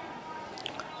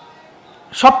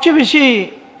 সবচেয়ে বেশি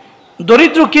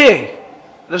দরিদ্র কে?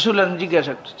 রাসূলুল্লাহ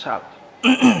জিজ্ঞাসা করছে সাহাবা।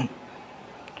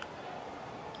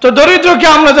 তো দরিদ্রকে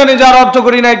আমরা জানি যার অর্থ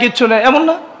করি নাই, কিচ্ছু নেই, এমন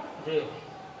না?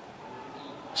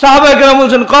 সাহাবায়ে কেরাম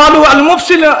বলছেন, ক্বালু আল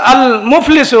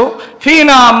মুফলিসু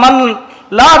ফিনা মান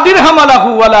লা দিরহাম লাহু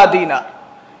ওয়ালা দিনা।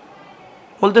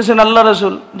 বলতেছেন আল্লাহ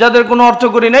রাসূল, যাদের কোনো অর্থ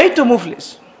করি নাই তো মুফলিস।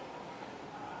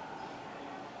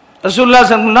 রাসূলুল্লাহ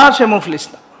সাল্লাল্লাহু আলাইহি ওয়াসাল্লাম, না, সে মুফলিস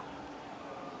না।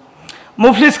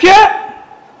 মুফলিস কে?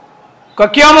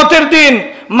 কিয়ামতের দিন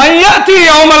মাইয়াতি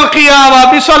ইয়াউমাল কিয়ামা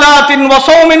বিসালাতিন ওয়া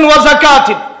সাওমিন ওয়া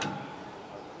যাকাতিন।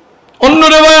 অন্য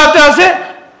রিওয়ায়াতে আছে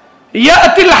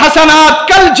ইয়াতিল হাসানাত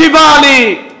কাল জিবালি।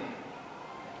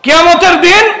 কিয়ামতের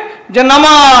দিন যে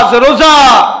নামাজ, রোজা,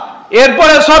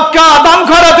 এরপরে সদকা, দান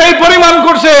খয়রাত এই পরিমাণ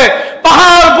করছে,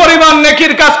 পাহাড় পরিমাণ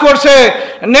নেকির কাজ করছে,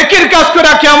 নেকির কাজ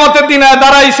করে কিয়ামতের দিনে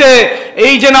দাঁড়াইছে,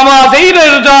 এই যে নামাজ, এই যে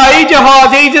রোজা, এই যে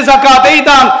হজ, এই যে যাকাত, এই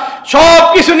দান, সব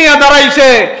কিছু নিয়ে দাঁড়াইছে।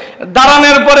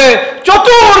 দাঁড়ানোর পরে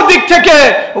চতুর্দিক থেকে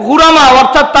গুরামা,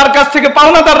 অর্থাৎ তার কাছ থেকে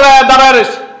পাওনাদার দাঁড়ায়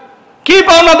রয়েছে। কি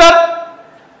পাওনাদার?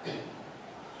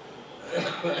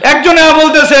 একজনে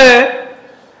বলতেছে,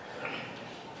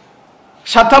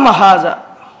 সাতামা হাজা,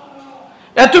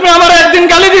 তুমি আমার একদিন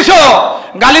গালি দিছো,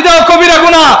 গালি দেওয়া কবিরা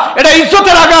গুনাহ, এটা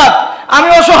ইজ্জতের আঘাত। আমি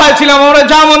অসহায় ছিলাম, আমরা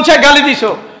যা মন চায় গালি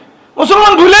দিছো।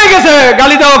 মুসলমান ভুলেই গেছে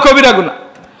গালি দেওয়া কবিরা গুনাহ।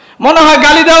 মনে হয়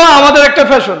গালি দেওয়া আমাদের একটা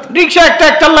ফ্যাশন। রিক্সা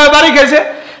একটা বাড়ি খেয়েছে,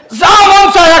 যা মন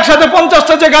চায় একসাথে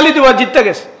 50টা যে গালি দেওয়া, জিততে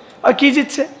গেছে। আর কি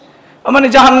জিতছে? মানে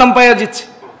জাহান্নাম পাইয়া জিতছে।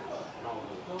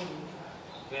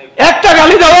 একটা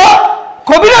গালি দেওয়া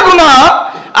কবিরা গুনাহ।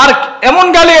 আর এমন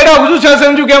গালি, এটা হুজুর সাল্লাল্লাহু আলাইহি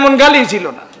ওয়াসাল্লাম যুগে এমন গালি ছিল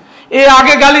না। এই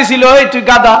আগে গালি ছিল, এই তুই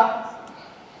গাদা,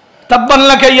 তাব্বান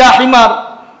লাকা ইয়া হিমার,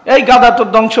 এই গাদা তোর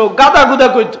ধ্বংস, গাদা গুদা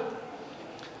কইতো।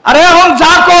 আরে এখন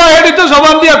যা কয় এটি তো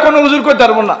জবান দিয়া কোনো হুজুর কইতে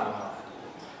পারবো না,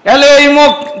 এলে এই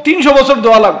মুখ 300 বছর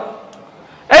দোয়া লাগবে।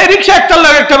 এই রিক্সা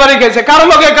একটা বাড়ি খেয়েছে, কারো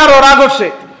লগে কারো রাগ হচ্ছে,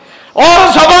 ওর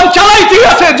জবান চালাইতে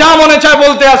আছে, যা মনে চায়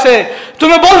বলতে আছে।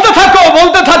 তুমি বলতে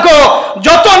থাকো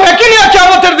যত নেকি নিয়ে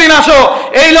কিয়ামতের দিন আসো,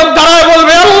 এই লোক দাঁড়ায়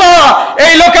বলবে আল্লাহ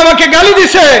এই লোক আমাকে গালি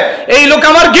দিছে, এই লোক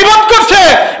আমার গীবত করছে,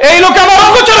 এই লোক আমার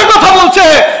অগোচরে কথা বলছে,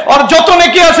 আর যত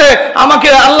নেকি আছে আমাকে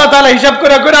আল্লাহ তাআলা হিসাব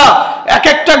করে এক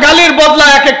একটা গালির বদলা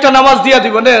এক একটা নামাজ দিয়া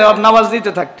দিব, আর নামাজ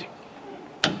দিতে থাকতে।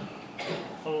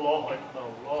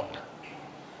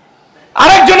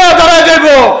 আরেকজনে দাঁড়ায় যাইব,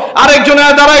 আরেকজনে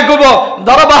দাঁড়ায় কব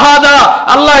দরবাহাদা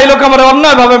আল্লাহ এই লোক আমার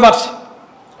অন্যায় ভাবে মারছে।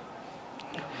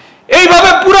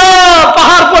 এইভাবে পুরা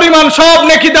পাহাড় পরিমাণ সব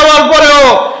নেকি দেওয়ার পরেও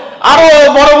আরো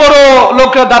বড় বড়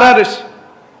লোকরা দাঁড়ায় রয়েছে,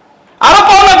 আরো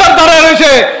পাওনাদার দাঁড়ায়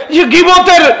রয়েছে যে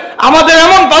গীবতের আমাদের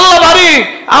এমন পাল্লা ভারী,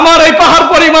 আমার এই পাহাড়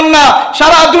পরিমাণ না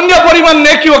সারা দুনিয়া পরিমাণ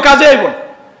নেকিও কাজে আইব,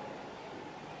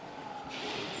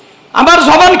 আমার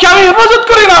জবানকে আমি হেফাজত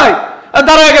করি নাই,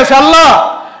 দাঁড়ায় গেছে আল্লাহ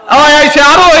আইছে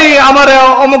আরো এই আমার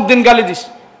অমুক দিন গালি দিস।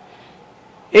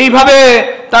 এইভাবে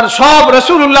তার সব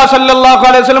রাসূলুল্লাহ সাল্লাল্লাহু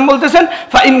আলাইহি ওয়াসাল্লাম বলতেছেন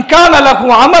ফাইন কানা লাহু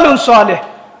আমালুন সালিহ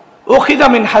উখিযা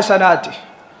মিন হাসানাতি,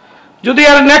 যদি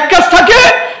আর নেক কাজ থাকে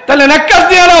তাহলে নেক কাজ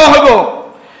দিয়ে নেওয়া হবে।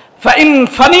 ফাইন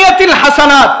ফানিয়াতিল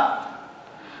হাসানাত,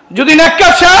 যদি নেক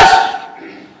কাজ শেষ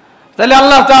তাহলে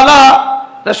আল্লাহ তাআলা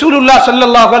রাসূলুল্লাহ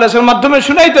সাল্লাল্লাহু আলাইহি ওয়াসাল্লামের মাধ্যমে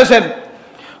শুনাইতেছেন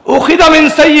উখিযা মিন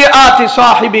সাইয়্যাতি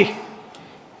সাহিবি,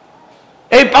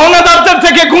 এই পাওনাদারদের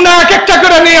থেকে গুনাহ এক একটা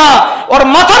করে নিয়া ওর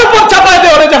মাথার উপর চাপায়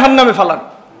দিয়ে ওরে জাহান্নামে ফেলান।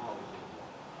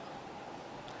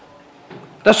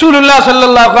 রাসূলুল্লাহ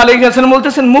সাল্লাল্লাহু আলাইহি ওয়াসাল্লাম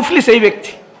বলতেছেন মুফলিস এই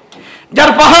ব্যক্তি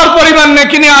যার পাহাড় পরিমাণ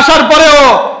নেকি নিয়ে আসার পরেও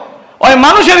ওই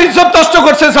মানুষের ইজ্জত নষ্ট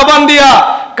করছে জবান দিয়া,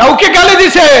 কাউকে গালি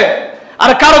দিছে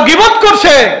আর কারো গীবত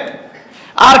করছে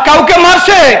আর কাউকে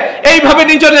মারছে, এইভাবে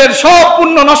নিজেদের সব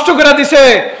পুণ্য নষ্ট করে দিছে।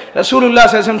 রাসূলুল্লাহ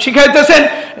সাল্লাল্লাহু আলাইহি ওয়াসাল্লাম শিখাইতেছেন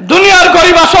দুনিয়ার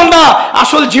গরিব আসল না,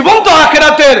 আসল জীবন তো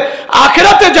আখিরাতের,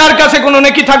 আখিরাতে যার কাছে কোনো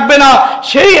নেকি থাকবে না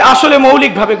সেই আসলে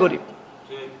মৌলিকভাবে গরিব।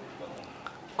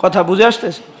 কথা বুঝে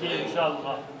আসতেছে?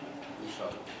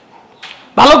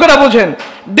 ভালো করে বুঝেন,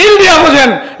 দিল দিয়া বুঝেন।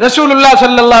 রাসূলুল্লাহ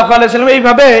সাল্লাল্লাহু আলাইহি ওয়াসাল্লাম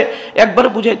এইভাবে একবার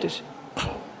বুঝাইতেছে,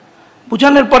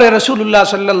 বুঝানোর পরে রাসূলুল্লাহ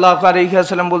সাল্লাল্লাহু আলাইহি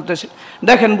ওয়াসাল্লাম বলতেছে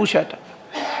দেখেন বিষয়টা,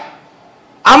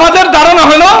 আমাদের ধারণা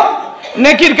হলো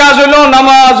নেকির কাজ হলো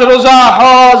নামাজ, রোজা,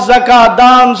 হজ, যাকাত,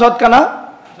 দান, সদকা না?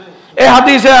 এই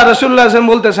হাদিসে রাসূলুল্লাহ সাল্লাল্লাহু আলাইহি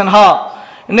ওয়াসাল্লাম বলতেছেন হ্যাঁ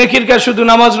নেকির কাজ শুধু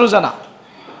নামাজ রোজা না,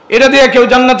 এটা দিয়ে কেউ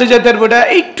জান্নাতে যেতে পারবে এটা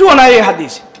একটুও নাই। এই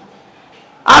হাদিস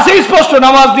আছে স্পষ্ট,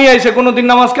 নামাজ নিয়ে আইছে, কোনোদিন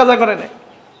নামাজ কাজা করে নাই,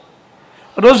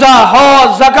 রোজা, হজ,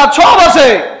 যাকাত সব আছে।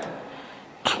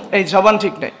 এই জবান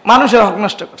ঠিক নাই, মানুষের হক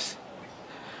নষ্ট করছে।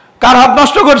 কার হক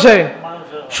নষ্ট করছে?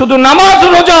 শুধু নামাজ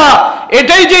রোজা,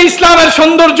 এটাই যে ইসলামের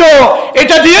সৌন্দর্য,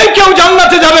 এটা দিয়েই কেউ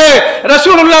জান্নাতে যাবে।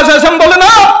 রাসূলুল্লাহ সাল্লাল্লাহু আলাইহি ওয়াসাল্লাম বলে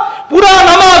না পুরা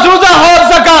নামাজ, রোজা, হজ,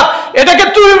 যাকাত এটাকে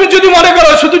তুমি যদি মনে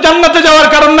করো শুধু জান্নাতে যাওয়ার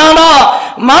কারণ, না না,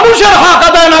 মানুষের হক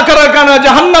আদায় না করার কারণে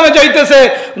জাহান্নামে যাইতেছে।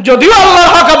 যদিও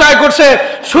আল্লাহর হক আদায় করছে,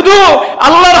 শুধু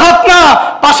আল্লাহর হক না,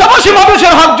 পাশাপাশি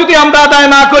মানুষের হক যদি আমরা আদায়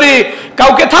না করি,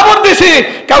 কাউকে থাপড় দিছি,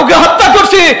 কাউকে হত্যা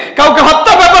করছি, কাউকে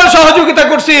হত্যা ব্যাপারে সহযোগিতা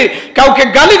করছি, কাউকে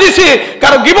গালি দিছি,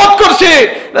 কারো গীবত করছি,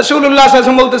 রাসূলুল্লাহ সাল্লাল্লাহু আলাইহি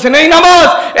ওয়াসাল্লাম বলতেছেন এই নামাজ,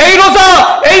 এই রোজা,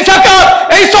 এই যাকাত,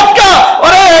 এই সদকা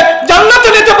ওরে জান্নাতে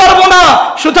নিতে পারবো না।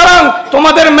 সুতরাং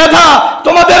তোমাদের মেধা,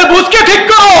 তোমাদের বুঝকে ঠিক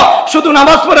করো, শুধু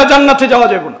নামাজ পড়ে জান্নাতে যাওয়া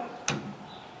যাবে না,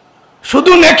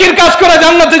 শুধু নেকির কাজ করে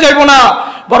জান্নাতে যাইব না,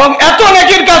 বরং এত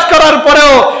নেকির কাজ করার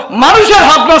পরেও মানুষের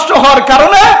হক নষ্ট হওয়ার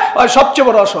কারণে ওই সবচেয়ে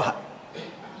বড় অসহায়।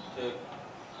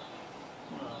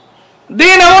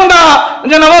 দিন এমন না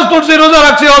যে নামাজ পড়ছি, রোজা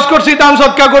রাখছি, হজ করছি, দান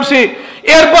সদকা করছি,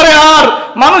 এরপরে আর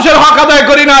মানুষের হক আদায়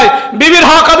করি নাই, বিবির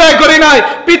হক আদায় করি নাই,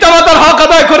 পিতামাতার হক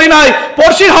আদায় করি নাই,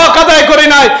 পড়শির হক আদায় করি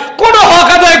নাই, কোনো হক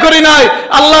আদায় করি নাই।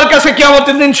 আল্লাহর কাছে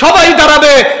কিয়ামতের দিন সবাই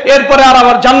দাঁড়াবে, এরপরে আর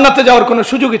আবার জান্নাতে যাওয়ার কোনো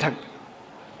সুযোগই থাকবে।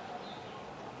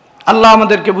 আল্লাহ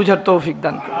আমাদেরকে বুঝার তৌফিক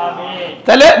দান করুন।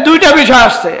 তাহলে দুইটা বিষয়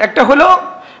আসছে, একটা হলো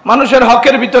মানুষের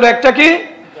হকের ভিতরে, একটা কি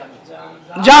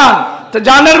জান। তো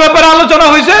জানের ব্যাপারে আলোচনা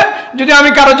হয়েছে, যদি আমি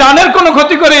কারো জানের কোনো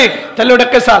ক্ষতি করি তাহলে ওটা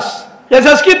কেসাস।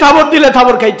 কেসাস কি? থাবর দিলে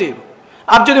থাবর খাইতে,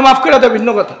 আর যদি মাফ করে দেয় ভিন্ন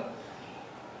কথা।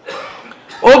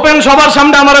 ওপেন সবার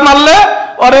সামনে আমারে মারলে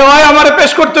ওরে ওই আমারে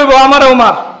পেশ করতে হইব, আমারও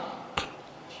মার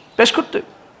পেশ করতে হইব,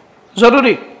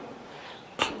 জরুরি।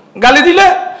 গালি দিলে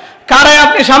কারে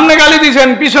আপনি সামনে গালি দিয়েছেন,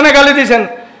 পিছনে গালি দিয়েছেন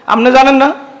আপনি জানেন না,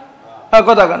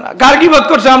 কথা কেন? কার গীবত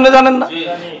করছে আপনি জানেন না?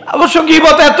 অবশ্য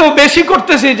গীবত এত বেশি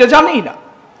করতেছি যে জানি না।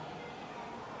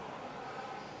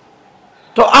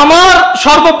 তো আমার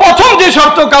সর্বপ্রথম যে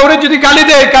শর্ত, কাউরে যদি গালি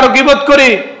দেয়, কারো গীবত করি,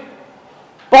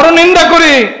 পরনিন্দা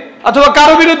করি, অথবা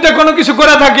কারো বিরুদ্ধে কোনো কিছু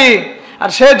করে থাকি, আর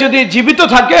সে যদি জীবিত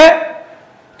থাকে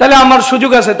তাহলে আমার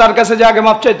সুযোগ আছে তার কাছে যে আগে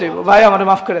মাফ চাইতে হইব, ভাই আমারে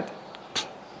মাফ করে দে।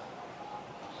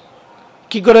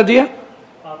 কি করে দিয়ে?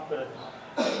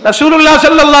 রাসূলুল্লাহ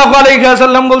সাল্লাল্লাহু আলাইহি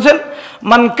ওয়াসাল্লাম বলছেন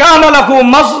মান কানা লাহু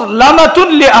মাজলামাতুন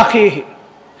লিআখিহি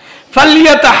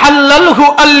ফালইয়াতাহাল্লালহু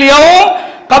আল-ইয়াওম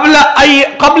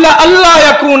ক্বাবলা আল্লা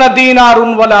ইয়াকুনা দিনারুন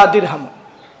ওয়ালা দিরহাম।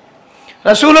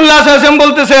 রাসূলুল্লাহ সাল্লাল্লাহু আলাইহি ওয়াসাল্লাম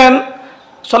বলতেছেন,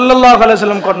 সাল্লাল্লাহু আলাইহি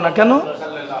ওয়াসাল্লাম কর না কেন,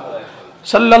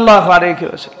 সাল্লাল্লাহু আলাইহি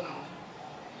ওয়াসাল্লাম,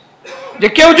 যে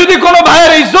কেউ যদি কোনো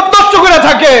ভাইয়ের ইজ্জত নষ্ট করে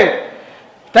থাকে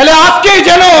তাহলে আজকেই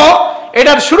যেন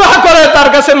এটার সুরাহা করে তার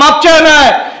কাছে মাপ চেয়ে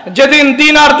নেয়, যেদিন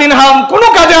দিন আর দিরহাম কোনো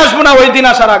কাজে আসবে না ওই দিন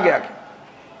আসার আগে আগে।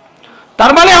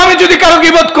 তার মানে আমি যদি কারো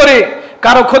গীবত করি,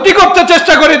 কারো ক্ষতি করতে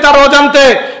চেষ্টা করি তার অজান্তে,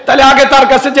 তাহলে আগে তার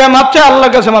কাছে যে মাপ চাই,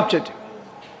 আল্লাহর কাছে মাপ চাইতে।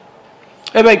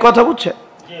 এ ভাই কথা বুঝছে?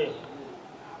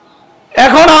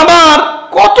 এখন আমার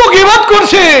কত গীবত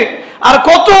করছে আর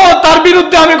কত তার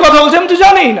বিরুদ্ধে আমি কথা বলছি আমি তো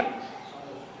জানি না।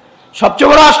 সবচেয়ে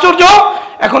বড় আশ্চর্য,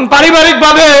 এখন পারিবারিক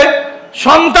ভাবে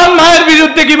সন্তান মায়ের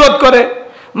বিরুদ্ধে গীবত করে,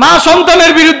 মা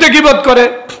সন্তানের বিরুদ্ধে গীবত করে,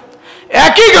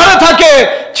 একই ঘরে থাকে,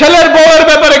 ছেলের বউয়ের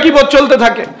ব্যাপারে গীবত চলতে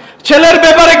থাকে, ছেলের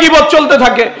ব্যাপারে গীবত চলতে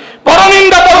থাকে,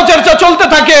 পরনিন্দা পরচর্চা চলতে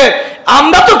থাকে।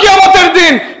 আমরা তো কিয়ামতের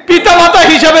দিন পিতা মাতা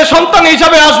হিসাবে, সন্তান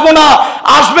হিসাবে আসবো না,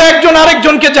 আসবে একজন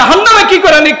আরেকজনকে জাহান্নামে কি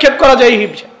করে নিক্ষেপ করা যায়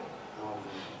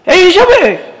এই হিসাবে।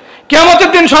 কিয়ামতের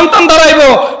দিন সন্তান দাঁড়াইবো,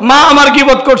 মা আমার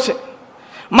গীবত করছে,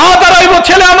 মা দাঁড়াইবো,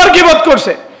 ছেলে আমার গীবত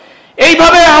করছে।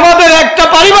 এইভাবে আমাদের একটা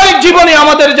পারিবারিক জীবনে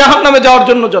আমাদের জাহান্নামে যাওয়ার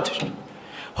জন্য যথেষ্ট।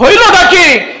 হইলটা কি,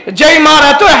 যেই মার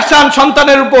এত ইহসান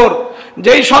সন্তানের উপর,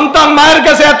 যেই সন্তান মায়ের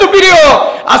কাছে এত প্রিয়,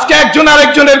 আজকে একজন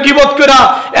আরেকজনের গীবত করা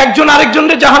একজন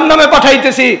আরেকজনের জাহান্নামে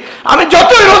পাঠাইতেছি। আমি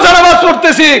যতই রোজা নামাজ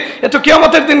পড়তেছি, এ তো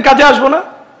কিয়ামতের দিন কাজে আসবো না?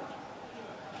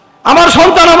 আমার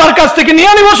সন্তান আমার কাছ থেকে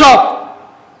নিয়ে নিব সব।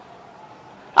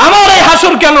 আমার এই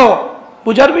হাসর কেন?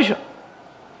 বুঝার বিষয়।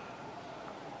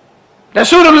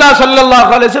 রাসূলুল্লাহ সাল্লাল্লাহু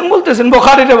আলাইহি ওয়াসাল্লাম বলতেছেন,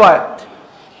 বুখারী riwayat,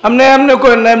 আপনি এমনি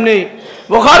করেন না, এমনি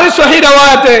বুখারী সহিহ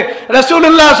riwayate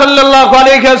রাসূলুল্লাহ সাল্লাল্লাহু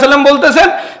আলাইহি ওয়াসাল্লাম বলতেছেন,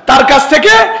 তার কাছ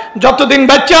থেকে যতদিন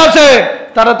বাচ্চা আছে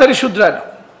তাড়াতাড়ি শুধরায় নাও,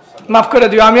 মাফ করে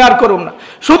দিও, আমি আর করব না।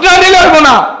 শুধরায় নিলে হইব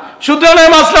না। শুধরানোর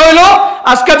মাসলা হইল,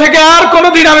 আজকে থেকে আর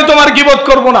কোনোদিন আমি তোমার গীবত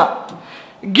করব না।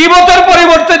 গীবতের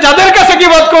পরিবর্তে যাদের কাছে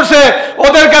গীবত করছে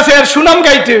ওদের কাছে এর সুনাম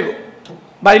গাইতে হইব।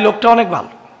 ভাই লোকটা অনেক ভালো,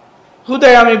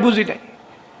 হুদাই আমি বুঝি নাই,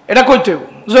 এটা কইতে হইব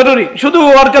জরুরি। শুধু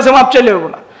ওর কাছে মাপ চাইলে হইব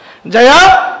না, যাইয়া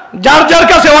যার যার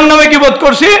কাছে ওর নামে গীবত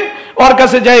করছি ওর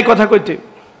কাছে যাই কথা কইতে হইব।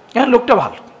 হ্যাঁ লোকটা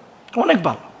ভালো, অনেক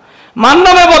ভালো। মান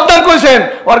নামে বদনাম কইছেন,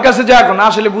 ওর কাছে যা এখন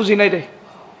আসলে বুঝি নাই রে,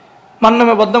 মান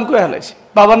নামে বদনাম কই হালাইছি,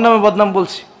 বাবার নামে বদনাম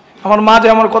বলছি, আমার মা যে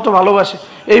আমার কত ভালোবাসে,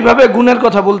 এইভাবে গুণের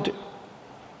কথা বলতে।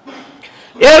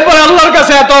 এরপরে আল্লাহর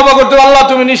কাছে তওবা করতে, আল্লাহ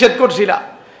তুমি নিষেধ করছিলা,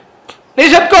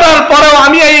 নিষেধ করার পরেও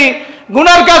আমি এই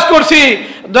গুনার কাজ করছি,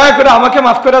 দয়া করে আমাকে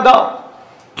মাফ করে দাও।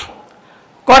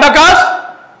 কয়টা কাজ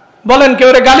বলেন? কেউ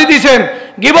গালি দিয়েছেন,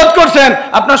 গীবত করছেন,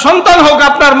 আপনার সন্তান হোক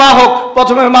আপনার মা হোক,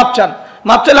 প্রথমে মাপ চান।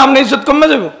 মাপ চাইলে আপনি ইজ্জত কমে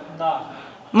যাবো?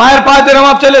 মায়ের পায়ে ধরে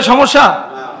মাপ চাইলে সমস্যা?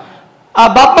 আর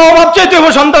বাপ মাও মাপ চাইতে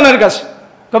হবে সন্তানের কাছে,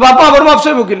 তো বাপ মা আবার মাপ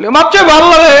চাইবো কিনলে? মাপ চাইবো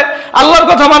আল্লাহর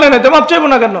কথা মানে নেই তো মাপ চাইবো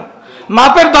না কেন?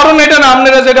 মাপের ধরন এটা না,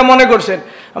 আপনারা যেটা মনে করছেন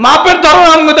মাপের ধরন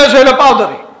আমাদের দেশে হইলো পাও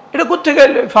ধরে। এটা কোথেকে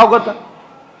ফাও কথা?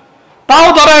 পাও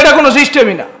ধরা এটা কোনো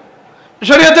সিস্টেমই না,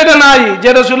 শরীয়তে এটা নাই যে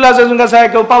রাসূলুল্লাহ সাল্লাল্লাহু আলাইহি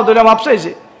ওয়াসাল্লাম কেউ পাও ধরে মাপ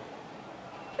চাইছে।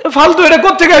 ফালতু, এটা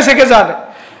কোথেকে এসে কে জানে?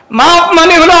 মাপ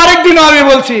মানে হলো, আরেকদিনও আমি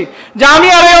বলছি যে আমি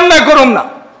আর এই অন্যায় করুম না,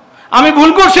 আমি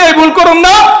ভুল করছি, এই ভুল করুম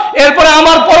না। এরপরে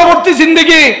আমার পরবর্তী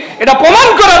জিন্দেগি এটা প্রমাণ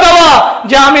করে দেওয়া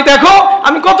যে আমি দেখো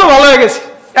আমি কত ভালো হয়ে গেছি,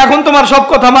 এখন তোমার সব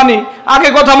কথা মানি, আগে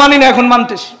কথা মানি না, এখন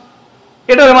মানতেছি।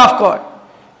 এটারে মাফ কয়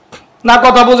না?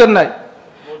 কথা বোঝেন নাই?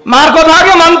 মার কথা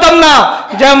আগে মানতাম না,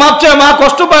 যে মাপ চায় মা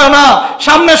কষ্ট পায় না,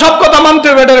 সামনে সব কথা মানতে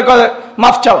হবে, এটার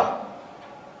মাফ চাওয়া।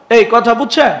 এই কথা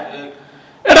বুঝছেন?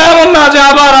 এটা এমন না যে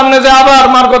আবার আপনি যে আবার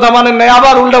মার কথা মানেন নাই,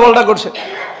 আবার উল্টা পাল্টা করছে,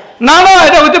 না না,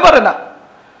 এটা হইতে পারে না।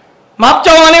 মাপ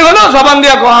চাওয়া মানে হলো জবান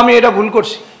দিয়া কো আমি এটা ভুল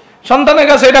করছি। সন্তানের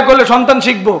কাছে এটা করলে সন্তান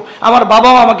শিখবো, আমার বাবা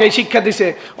মা আমাকে এই শিক্ষা দিছে,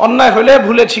 অন্যায় হলে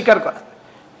ভুলের স্বীকার করা,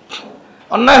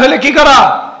 অন্যায় হলে কি করা?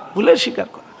 ভুলের স্বীকার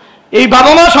করা। এই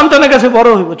বাবা মা সন্তানের কাছে বড়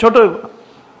হইব, ছোট হইব না।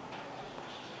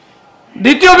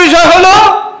 দ্বিতীয় বিষয় হলো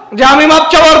যে আমি মাপ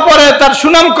চাওয়ার পরে তার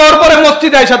সুনাম করার পরে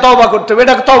মসজিদে এসে তওবা করতে হবে,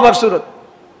 এটা তওবার সুরত।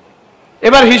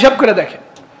 এবার হিসাব করে দেখেন,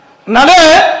 নালে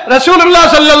রাসূলুল্লাহ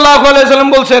সাল্লাল্লাহু আলাইহি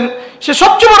ওয়াসাল্লাম বলছেন সে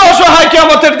সবচেয়ে বড় অসহায়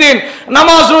কিয়ামতের দিন,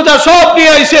 নামাজ রোজা সব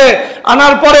নিয়ে আইছে,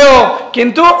 আনার পরেও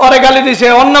কিন্তু ওরে গালি দিছে,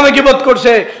 ওর নামে গীবত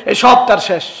করছে, এই সব তার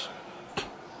শেষ।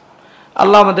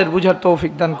 আল্লাহ আমাদের বুঝার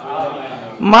তৌফিক দান করুন।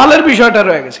 মালের বিষয়টা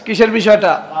রয়ে গেছে। কিসের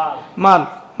বিষয়টা? মাল।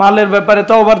 মালের ব্যাপারে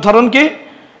তওবার ধরন কি?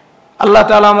 আল্লাহ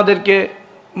তাআলা আমাদেরকে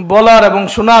বলার এবং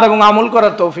শোনার এবং আমল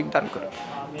করার তৌফিক দান করুন।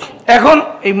 এখন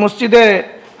এই মসজিদে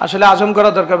আসলে আজম করা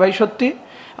দরকার ভাই, সত্যি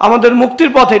আমাদের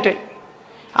মুক্তির পথ এটাই।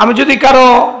 আমি যদি কারো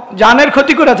জানের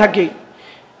ক্ষতি করে থাকি,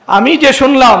 আমি যে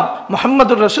শুনলাম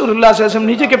মুহাম্মদুর রাসূলুল্লাহ সাল্লাল্লাহু আলাইহি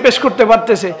ওয়াসাল্লাম নিজেকে পেশ করতে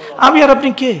পারতেছে, আমি আর আপনি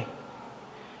কে?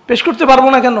 পেশ করতে পারবো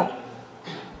না কেন?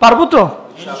 পারবো তো,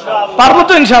 পারবো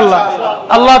তো ইনশাআল্লাহ।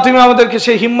 আল্লাহ তুমি আমাদেরকে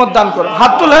সেই হিম্মত দান করো।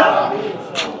 হাত তোলেন।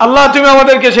 আল্লাহ তুমি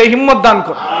আমাদেরকে সেই হিম্মত দান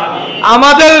করো।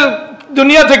 আমাদের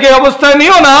দুনিয়া থেকে অবস্থায়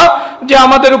নিও না যে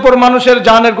আমাদের উপর মানুষের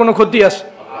জানের কোনো ক্ষতি আছে।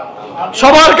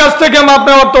 সবার কাছ থেকে মাপ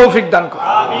নেওয়ার তৌফিক দান করো।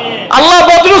 আল্লাহ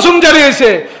বদরুসুম জারি হয়েছে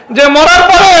যে মরার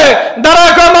পরে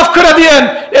দাঁড়ায় মাফ করে দিয়েন,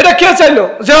 এটা কে চাইলো?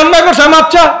 যে অন্যায় করছে মাপ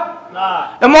চা?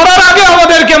 মরার আগে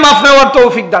আমাদেরকে মাফ নেওয়ার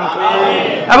তৌফিক দান করো।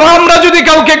 এবং আমরা যদি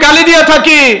কাউকে গালি দিয়ে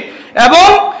থাকি এবং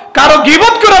কারো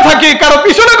গীবত করে থাকি, কারো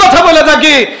পিছনে কথা বলে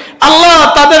থাকি, আল্লাহ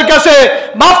তাদের কাছে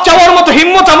মাফ চাওয়ার মতো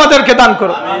হিম্মত আমাদেরকে দান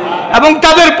করো এবং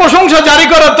তাদের প্রশংসা জারি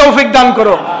করার তৌফিক দান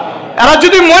করো। এরা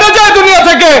যদি মরে যায় দুনিয়া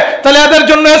থেকে, তাহলে এদের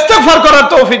জন্য ইস্তেগফার করার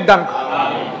তৌফিক দান করো।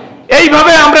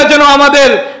 এইভাবে আমরা যেন আমাদের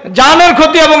জানের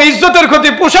ক্ষতি এবং ইজ্জতের ক্ষতি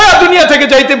পোষায় দুনিয়া থেকে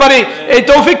যাইতে পারি, এই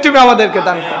তৌফিক তুমি আমাদেরকে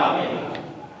দান করো।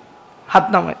 হাত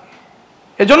নামাই।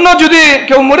 এজন্য যদি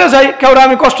কেউ মরে যায়, কেউ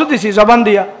আমি কষ্ট দিছি জবান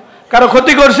দিয়া, কারো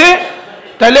ক্ষতি করছি,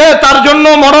 তাহলে তার জন্য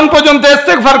মরণ পর্যন্ত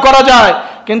ইস্তেগফার করা যায়,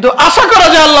 কিন্তু আশা করা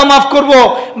যায় আল্লাহ মাফ করব,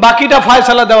 বাকিটা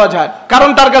ফয়সালা দেওয়া যায়। কারণ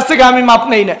তার কাছ থেকে আমি মাপ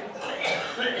নেই না,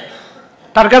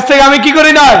 তার কাছ থেকে আমি কি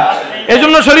করি নাই।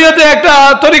 এজন্য শরীয়তে একটা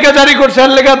তরিকা জারি করছে,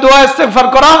 এর লেগে দোয়া ইস্তেগফার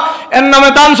করা, এর নামে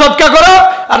দান সদকা করা,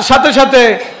 আর সাথে সাথে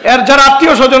এর যারা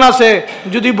আত্মীয় স্বজন আছে,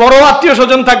 যদি বড় আত্মীয়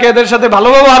স্বজন থাকে, এদের সাথে ভালো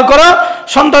ব্যবহার করা,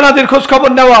 সন্তানাদির খোঁজ খবর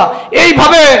নেওয়া।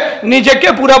 এইভাবে নিজেকে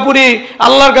পুরাপুরি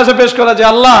আল্লাহর কাছে পেশ করা যে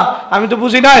আল্লাহ আমি তো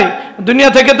বুঝি নাই, দুনিয়া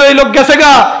থেকে তো এই লোক গেছে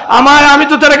গা, আমি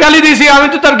তো তার গালি দিয়েছি, আমি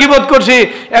তো তার গীবত করছি,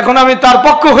 এখন আমি তার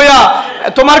পক্ষ হইয়া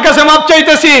তোমার কাছে মাফ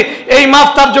চাইতেছি, এই মাফ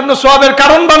তার জন্য সওয়াবের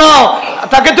কারণ বানাও,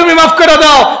 তাকে তুমি মাফ করে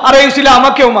দাও, আর এই ছিল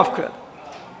আমাকেও মাফ করে দাও।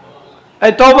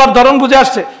 এই তওবার ধরন বুঝে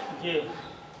আসছে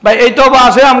ভাই? এই তওবা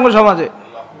আছে আমগো সমাজে?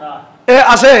 এ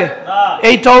আছে?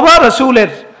 এই তওবা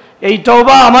রাসূলের, এই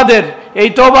তওবা আমাদের, এই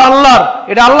তওবা আল্লাহর,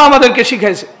 এটা আল্লাহ আমাদেরকে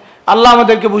শিখাইছে। আল্লাহ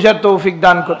আমাদেরকে বুঝার তৌফিক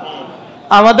দান করুন,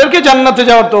 আমাদেরকে জান্নাতে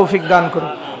যাওয়ার তৌফিক দান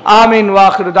করুন। আমিন ওয়া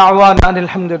আখিরু দাওয়ানা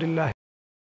আলহামদুলিল্লাহ।